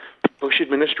 the Bush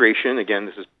administration, again,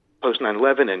 this is post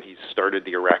 9/11, and he's started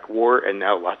the Iraq War, and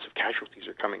now lots of casualties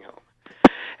are coming home.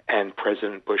 And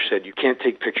President Bush said, you can't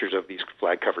take pictures of these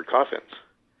flag-covered coffins.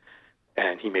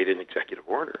 And he made an executive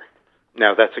order.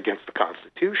 Now, that's against the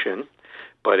Constitution,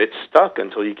 but it's stuck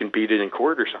until you can beat it in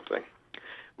court or something,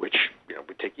 which, you know,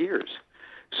 would take years.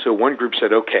 So one group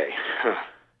said, okay,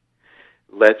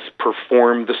 let's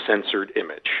perform the censored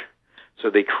image. So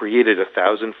they created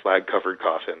 1,000 flag-covered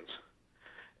coffins,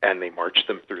 and they marched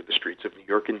them through the streets of New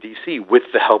York and D.C. with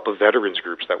the help of veterans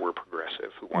groups that were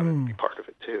progressive who wanted to be part of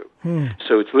it, too.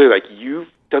 So it's literally like, you've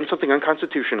done something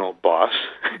unconstitutional, boss.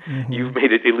 You've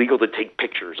made it illegal to take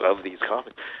pictures of these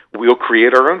coffins. We'll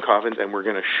create our own coffins, and we're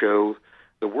going to show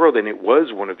the world. And it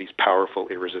was one of these powerful,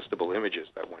 irresistible images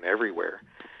that went everywhere.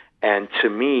 And to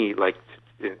me, like,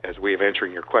 as a way of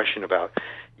answering your question about,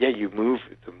 yeah, you move,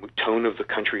 the tone of the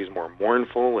country is more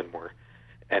mournful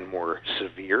and more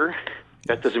severe.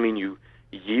 That doesn't mean you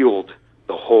yield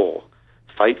the whole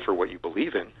fight for what you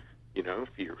believe in. You know, if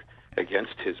you're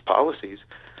against his policies,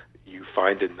 you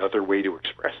find another way to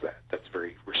express that. That's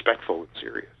very respectful and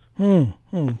serious.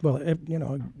 Well, you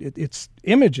know, it's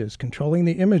images, controlling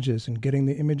the images and getting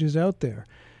the images out there.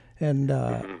 And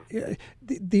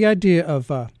the idea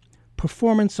of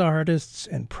performance artists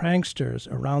and pranksters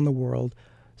around the world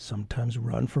sometimes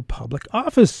run for public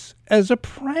office as a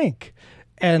prank.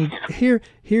 And here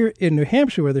in New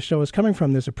Hampshire, where the show is coming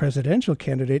from, there's a presidential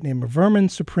candidate named Vermin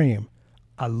Supreme.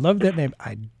 I love that name.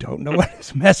 I don't know what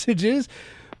his message is,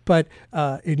 but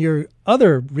in your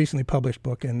other recently published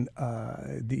book, in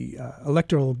the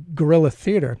Electoral Guerrilla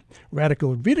Theater,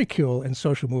 Radical Ridicule and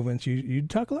Social Movements, you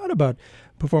talk a lot about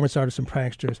performance artists and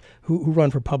pranksters who run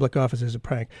for public office as a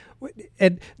prank.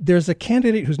 And there's a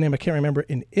candidate whose name I can't remember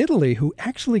in Italy who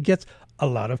actually gets a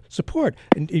lot of support.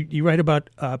 And you write about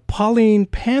Pauline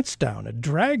Pantsdown, a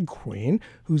drag queen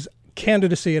whose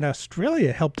candidacy in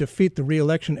Australia helped defeat the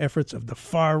re-election efforts of the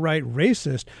far-right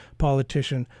racist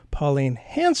politician Pauline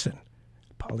Hanson.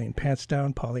 Pauline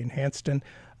Pantsdown, Pauline Hanson.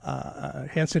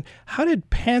 How did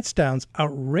Pantsdown's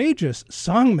outrageous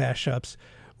song mashups,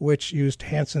 which used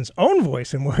Hanson's own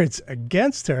voice and words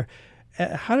against her,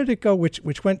 how did it go,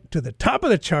 which went to the top of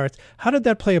the charts? How did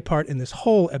that play a part in this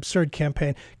whole absurd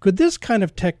campaign? Could this kind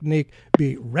of technique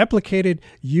be replicated,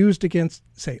 used against,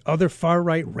 say, other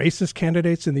far-right racist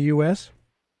candidates in the U.S.?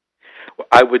 Well,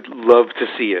 I would love to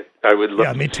see it. I would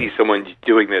love to see someone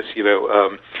doing this. You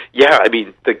know, I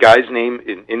mean, the guy's name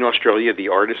in Australia, the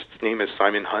artist's name is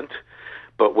Simon Hunt.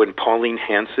 But when Pauline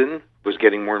Hanson was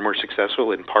getting more and more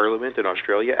successful in Parliament in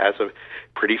Australia as a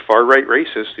pretty far-right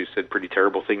racist who said pretty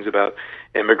terrible things about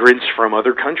immigrants from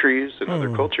other countries and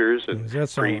other cultures, and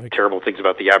pretty terrible things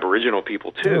about the Aboriginal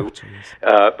people, too.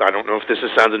 I don't know if this is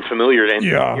sounding familiar to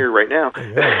anyone here right now.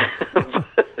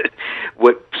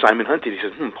 What Simon Hunt did, he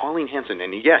said, Pauline Hanson.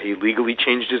 And he legally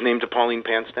changed his name to Pauline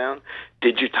Pantsdown,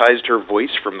 digitized her voice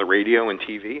from the radio and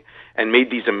TV, and made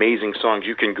these amazing songs.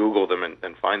 You can Google them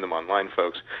and find them online,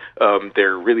 folks.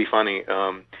 They're really funny.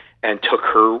 And took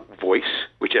her voice,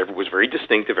 which was very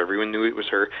distinctive, everyone knew it was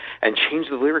her, and changed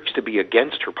the lyrics to be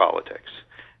against her politics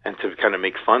and to kind of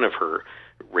make fun of her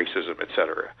racism,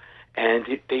 etc. And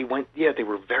they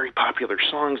were very popular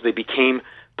songs. They became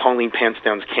Pauline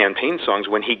Pantsdown's campaign songs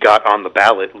when he got on the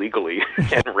ballot legally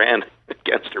and ran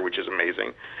against her, which is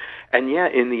amazing. And yeah,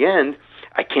 in the end,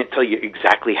 I can't tell you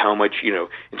exactly how much,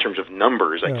 in terms of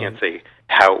numbers. I can't say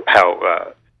how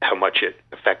much it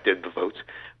affected the votes.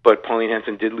 But Pauline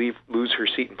Hanson did lose her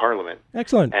seat in Parliament.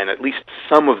 Excellent. And at least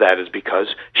some of that is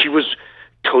because she was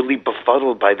totally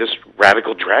befuddled by this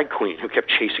radical drag queen who kept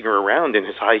chasing her around in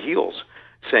his high heels,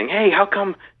 saying, "Hey, how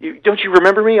come don't you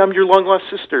remember me? I'm your long lost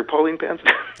sister, Pauline Hanson."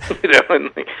 And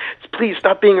like, please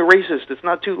stop being a racist. It's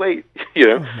not too late.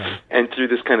 And through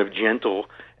this kind of gentle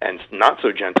and not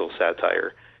so gentle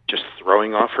satire, just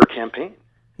throwing off her campaign.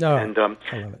 Oh, and I love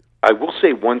it. I will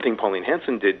say one thing Pauline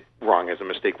Hanson did wrong as a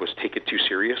mistake was take it too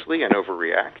seriously and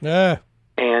overreact.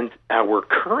 And our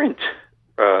current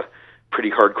pretty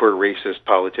hardcore racist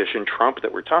politician, Trump,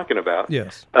 that we're talking about,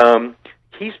 yes,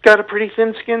 he's got a pretty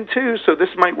thin skin too, so this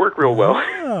might work real well.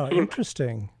 Oh,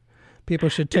 interesting. People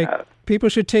should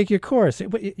take your course.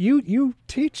 You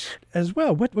teach as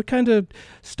well. What kind of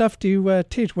stuff do you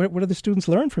teach? What do the students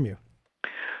learn from you?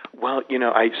 Well,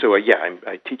 I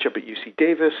teach up at UC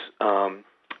Davis,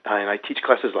 and I teach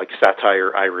classes like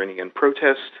satire, irony, and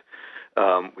protest,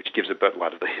 which gives a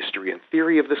lot of the history and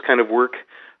theory of this kind of work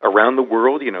around the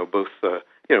world. Both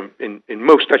in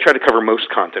most, I try to cover most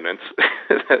continents.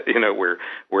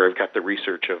 where I've got the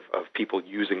research of people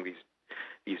using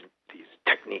these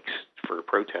techniques for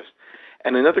protest,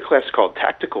 and another class called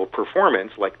Tactical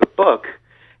Performance, like the book.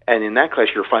 And in that class,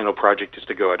 your final project is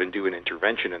to go out and do an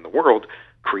intervention in the world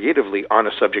creatively on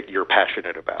a subject you're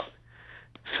passionate about.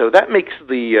 So that makes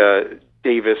the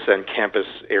Davis and campus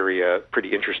area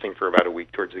pretty interesting for about a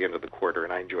week towards the end of the quarter,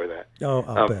 and I enjoy that. Oh,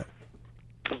 I'll bet.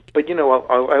 But,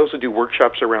 I also do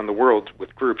workshops around the world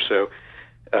with groups. So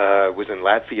I was in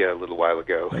Latvia a little while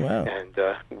ago, and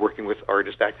working with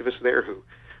artist activists there who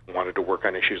wanted to work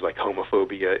on issues like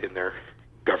homophobia in their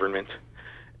government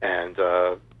and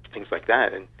things like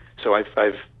that. And so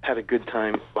I've had a good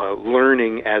time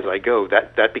learning as I go.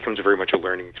 That becomes very much a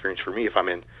learning experience for me. If I'm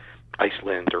in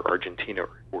Iceland or Argentina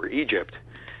or Egypt,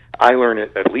 I learn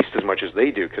it at least as much as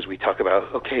they do, because we talk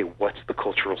about, okay, what's the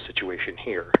cultural situation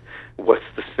here? What's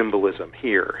the symbolism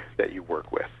here that you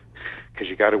work with? Because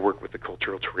you got to work with the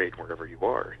cultural terrain wherever you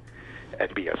are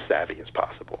and be as savvy as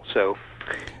possible. So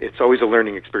it's always a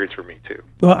learning experience for me, too.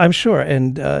 Well, I'm sure.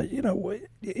 And,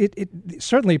 it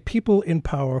certainly people in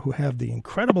power who have the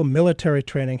incredible military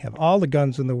training, have all the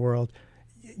guns in the world,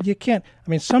 you can't. I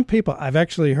mean, some people I've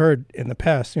actually heard in the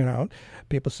past,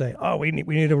 people say, "Oh, we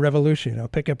need a revolution.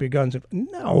 Pick up your guns."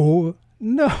 No,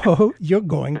 you're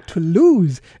going to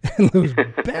lose and lose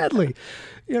badly,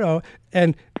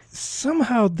 And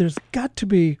somehow there's got to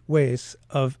be ways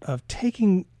of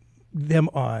taking them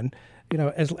on,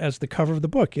 as the cover of the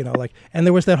book, and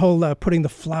there was that whole putting the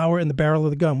flower in the barrel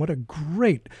of the gun. What a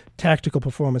great tactical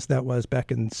performance that was back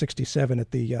in '67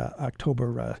 at the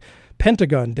October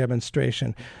Pentagon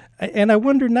demonstration. And I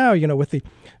wonder now, with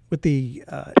the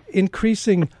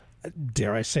increasing,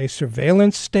 dare I say,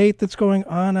 surveillance state that's going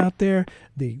on out there,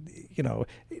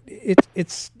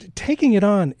 it's taking it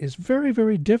on is very,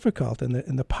 very difficult,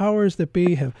 and the powers that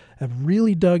be have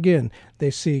really dug in. They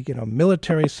see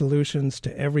military solutions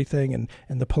to everything,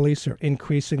 and the police are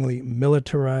increasingly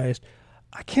militarized.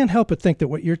 I can't help but think that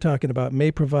what you're talking about may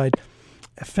provide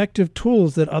effective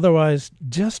tools that otherwise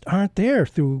just aren't there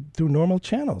through normal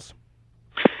channels.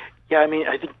 Yeah, I mean,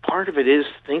 I think part of it is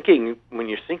thinking. When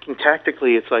you're thinking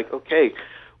tactically, it's like, okay,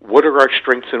 what are our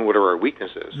strengths and what are our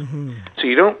weaknesses? Mm-hmm. So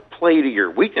you don't play to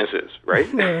your weaknesses, right?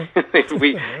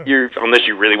 Unless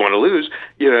you really want to lose,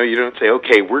 you don't say,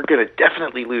 okay, we're going to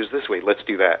definitely lose this way. Let's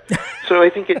do that. So I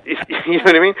think you know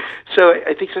what I mean? So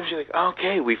I think sometimes you're like,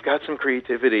 okay, we've got some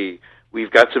creativity.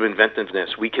 We've got some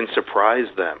inventiveness. We can surprise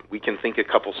them. We can think a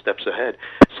couple steps ahead.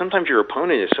 Sometimes your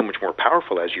opponent is so much more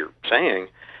powerful, as you're saying.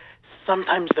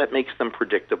 Sometimes that makes them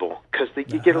predictable because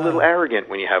you get a little arrogant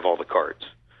when you have all the cards.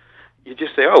 You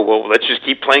just say, oh, well, let's just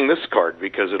keep playing this card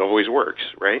because it always works,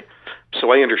 right?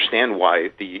 So I understand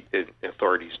why the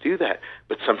authorities do that,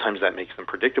 but sometimes that makes them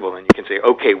predictable. And you can say,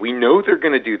 okay, we know they're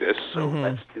going to do this, so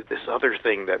let's do this other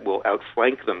thing that will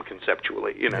outflank them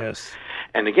conceptually, Yes.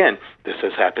 And again, this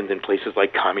has happened in places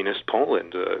like communist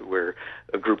Poland, where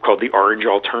a group called the Orange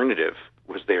Alternative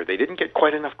was there. They didn't get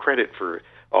quite enough credit for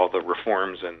all the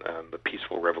reforms and the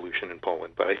peaceful revolution in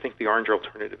Poland, but I think the Orange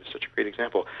Alternative is such a great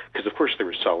example because, of course, there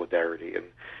was solidarity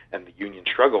and the union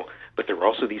struggle, but there were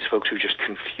also these folks who just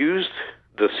confused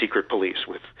the secret police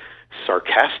with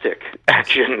sarcastic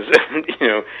actions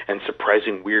and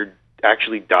surprising, weird,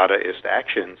 actually Dadaist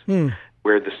actions,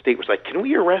 where the state was like, can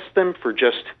we arrest them for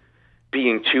just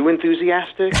being too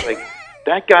enthusiastic? Like,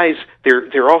 that guy's,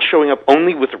 they're all showing up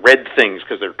only with red things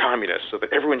because they're communists, so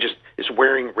that everyone just is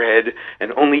wearing red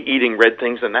and only eating red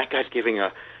things, and that guy's giving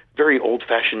a very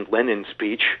old-fashioned Lenin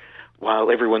speech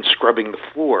while everyone's scrubbing the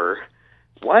floor.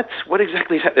 What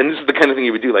exactly is that? And this is the kind of thing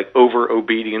he would do, like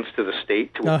over-obedience to the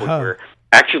state to a point where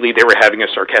actually they were having a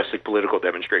sarcastic political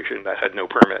demonstration that had no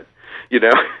permit,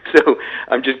 So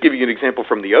I'm just giving you an example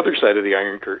from the other side of the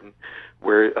Iron Curtain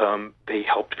where they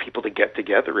helped people to get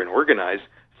together and organize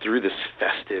through this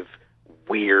festive,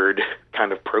 weird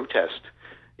kind of protest.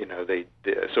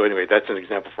 So anyway, that's an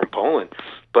example from Poland.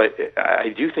 But I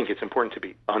do think it's important to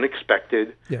be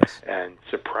unexpected and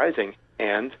surprising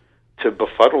and to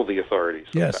befuddle the authorities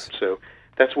sometimes. Yes. So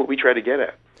that's what we try to get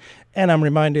at. And I'm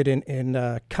reminded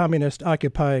in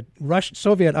communist-occupied,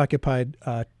 Soviet-occupied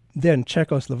then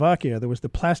Czechoslovakia, there was the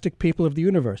Plastic People of the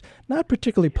Universe. Not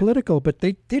particularly political, but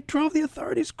they drove the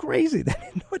authorities crazy. They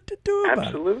didn't know what to do about it.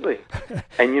 Absolutely.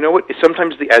 And you know what?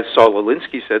 Sometimes, as Saul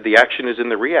Alinsky said, the action is in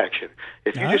the reaction.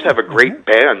 If you just have a great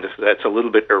band that's a little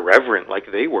bit irreverent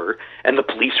like they were, and the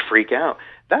police freak out,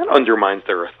 that undermines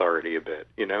their authority a bit.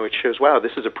 It shows, wow,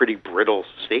 this is a pretty brittle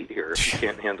state here if you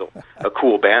can't handle a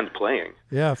cool band playing.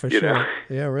 Yeah, for sure.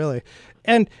 Yeah, really.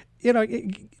 And,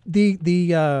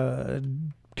 the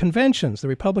conventions, the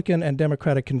Republican and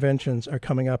Democratic conventions are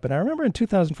coming up. And I remember in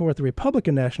 2004 at the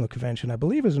Republican National Convention, I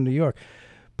believe it was in New York,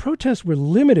 protests were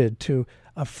limited to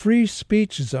a free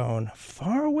speech zone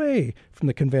far away from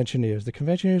the conventioneers. The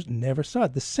conventioneers never saw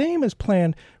it. The same is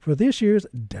planned for this year's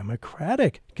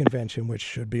Democratic convention, which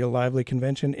should be a lively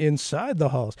convention inside the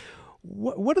halls.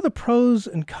 What are the pros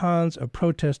and cons of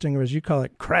protesting, or as you call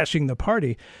it, crashing the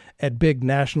party at big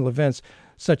national events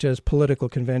such as political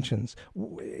conventions?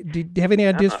 Do you have any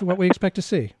ideas for what we expect to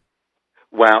see?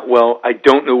 Well, I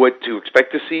don't know what to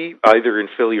expect to see either in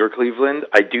Philly or Cleveland.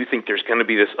 I do think there's going to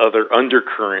be this other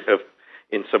undercurrent of,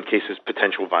 in some cases,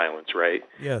 potential violence, right?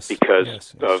 Yes.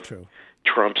 Because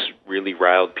Trump's really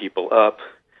riled people up,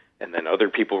 and then other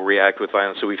people react with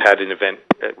violence. So we've had an event,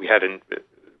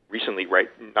 recently, right,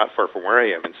 not far from where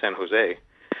I am in San Jose,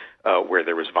 where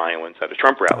there was violence at a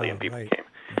Trump rally and people came. Right.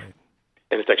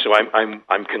 And it's like, so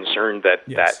I'm concerned that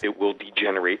it will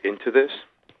degenerate into this.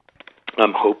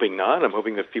 I'm hoping not. I'm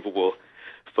hoping that people will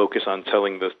focus on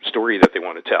telling the story that they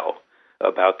want to tell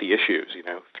about the issues,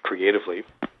 creatively.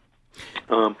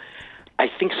 I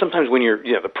think sometimes when you're,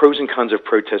 the pros and cons of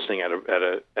protesting at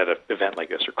an event like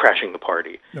this or crashing the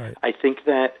party, right. I think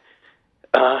that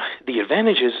the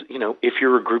advantage is, if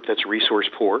you're a group that's resource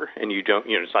poor and you don't,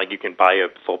 it's like you can buy a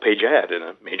full page ad in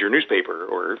a major newspaper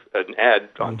or an ad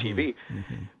on TV.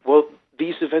 Mm-hmm. Well,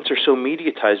 these events are so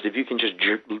mediatized. If you can just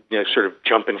sort of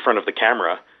jump in front of the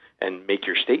camera and make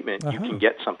your statement, you can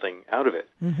get something out of it.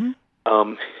 Mm-hmm.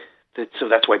 So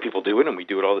that's why people do it, and we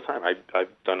do it all the time. I've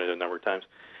done it a number of times.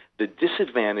 The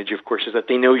disadvantage, of course, is that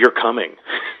they know you're coming.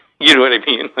 You know what I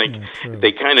mean? Like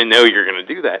they kind of know you're going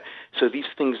to do that. So these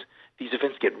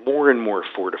events get more and more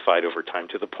fortified over time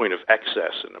to the point of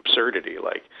excess and absurdity.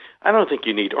 Like, I don't think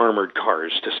you need armored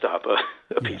cars to stop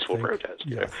a peaceful protest.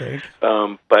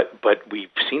 But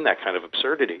we've seen that kind of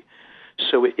absurdity.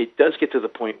 So it does get to the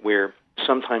point where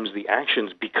sometimes the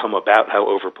actions become about how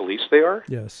over-policed they are.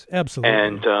 Yes, absolutely.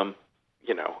 And,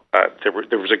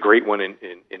 there was a great one in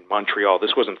Montreal.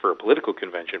 This wasn't for a political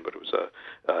convention, but it was a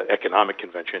economic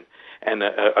convention. And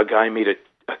a guy made a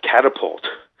catapult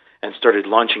and started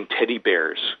launching teddy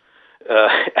bears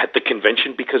at the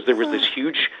convention because there was this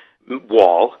huge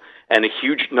wall and a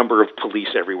huge number of police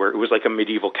everywhere. It was like a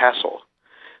medieval castle.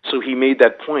 So he made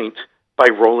that point by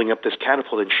rolling up this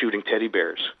catapult and shooting teddy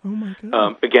bears. Oh, my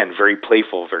God. Again, very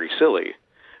playful, very silly.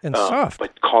 And soft.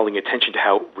 But calling attention to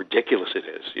how ridiculous it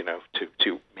is,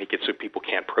 to make it so people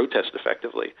can't protest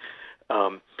effectively.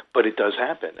 But it does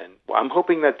happen. And I'm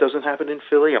hoping that doesn't happen in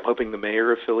Philly. I'm hoping the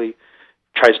mayor of Philly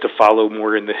tries to follow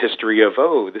more in the history of,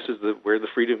 this is where the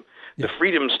freedom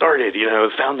started, the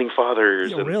founding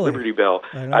fathers and really? Liberty Bell.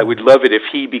 I would love it if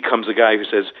he becomes a guy who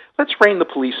says, let's rein the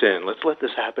police in, let's let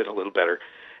this happen a little better.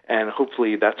 And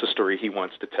hopefully that's a story he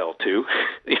wants to tell too.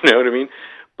 You know what I mean?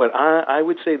 But I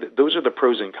would say that those are the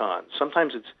pros and cons.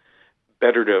 Sometimes it's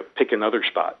better to pick another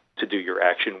spot to do your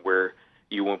action where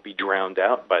you won't be drowned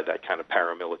out by that kind of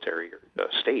paramilitary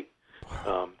state.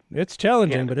 It's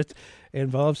challenging, but it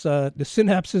involves the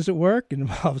synapses at work. It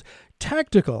involves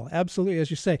tactical, absolutely,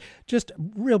 as you say. Just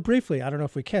real briefly, I don't know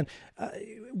if we can.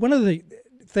 One of the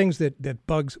things that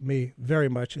bugs me very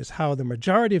much is how the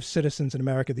majority of citizens in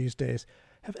America these days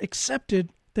have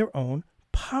accepted their own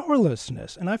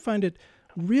powerlessness. And I find it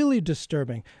really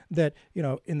disturbing that,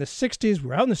 in the 60s, we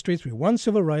were out in the streets, we won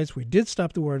civil rights, we did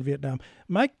stop the war in Vietnam.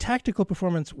 Might tactical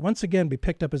performance once again be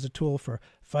picked up as a tool for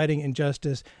fighting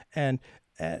injustice and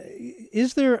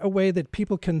Is there a way that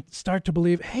people can start to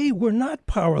believe, hey, we're not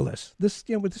powerless?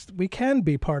 We can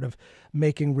be part of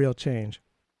making real change.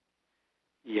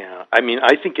 Yeah, I mean,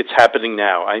 I think it's happening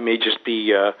now. I may just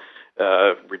be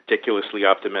ridiculously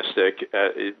optimistic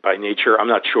by nature. I'm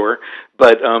not sure,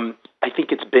 but I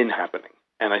think it's been happening,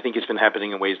 and I think it's been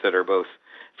happening in ways that are both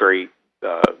very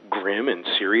grim and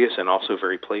serious, and also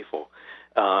very playful.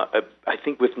 I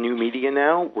think with new media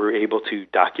now, we're able to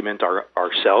document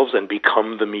ourselves and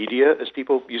become the media, as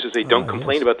people used to say, don't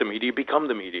complain about the media, become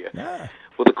the media. Yeah.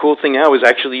 Well, the cool thing now is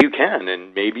actually you can,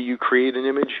 and maybe you create an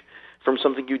image from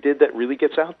something you did that really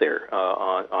gets out there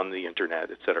on the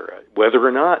internet, et cetera. Whether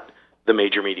or not the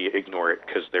major media ignore it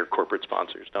because their corporate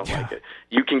sponsors don't like it,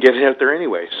 you can get it out there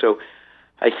anyway. So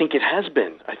I think it has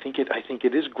been. I think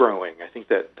it is growing. I think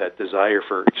that desire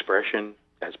for expression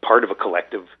as part of a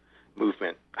collective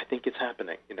movement, I think it's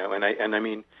happening, and I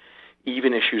mean,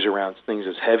 even issues around things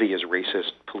as heavy as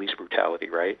racist police brutality,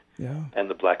 right? Yeah. And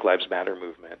the Black Lives Matter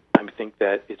movement. I think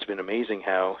that it's been amazing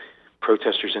how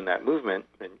protesters in that movement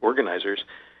and organizers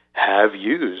have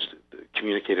used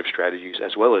communicative strategies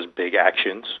as well as big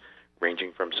actions,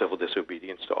 ranging from civil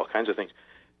disobedience to all kinds of things,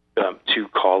 to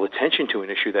call attention to an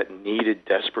issue that needed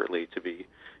desperately to be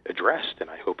addressed. And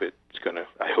I hope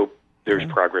there's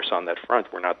progress on that front.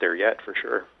 We're not there yet, for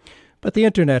sure. But the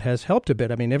internet has helped a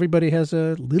bit. I mean, everybody has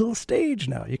a little stage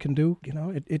now. You can do,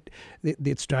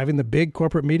 it's driving the big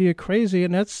corporate media crazy,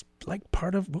 and that's like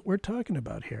part of what we're talking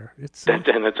about here.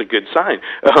 And that's a good sign.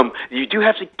 You do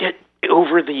have to get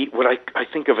over what I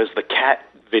think of as the cat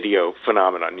video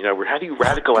phenomenon. How do you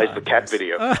radicalize the cat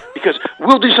video? Because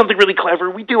we'll do something really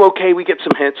clever, we do okay, we get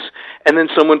some hits, and then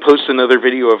someone posts another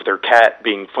video of their cat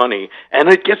being funny, and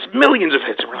it gets millions of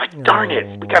hits, and we're like, darn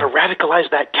it, we got to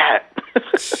radicalize that cat.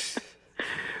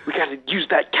 We got to use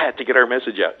that cat to get our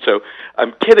message out. So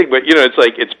I'm kidding, but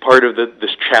it's part of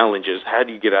this challenge is how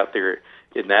do you get out there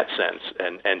in that sense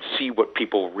and see what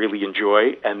people really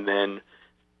enjoy, and then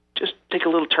just take a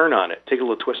little turn on it, take a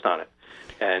little twist on it,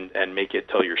 and make it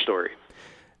tell your story.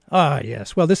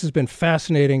 Yes. Well, this has been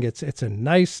fascinating. It's a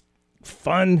nice,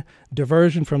 fun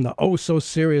diversion from the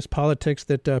oh-so-serious politics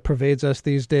that pervades us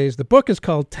these days. The book is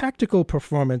called Tactical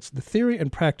Performance, The Theory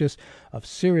and Practice of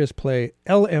Serious Play.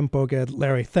 L.M. Bogad.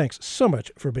 Larry, thanks so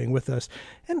much for being with us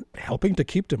and helping to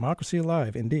keep democracy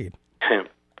alive, indeed.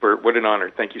 What an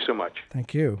honor. Thank you so much.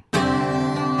 Thank you.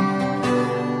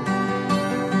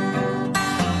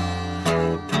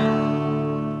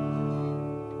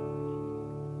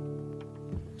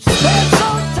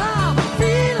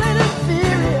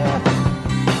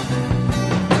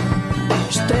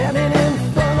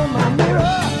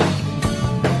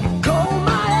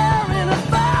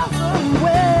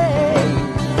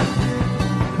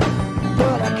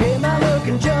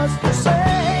 Just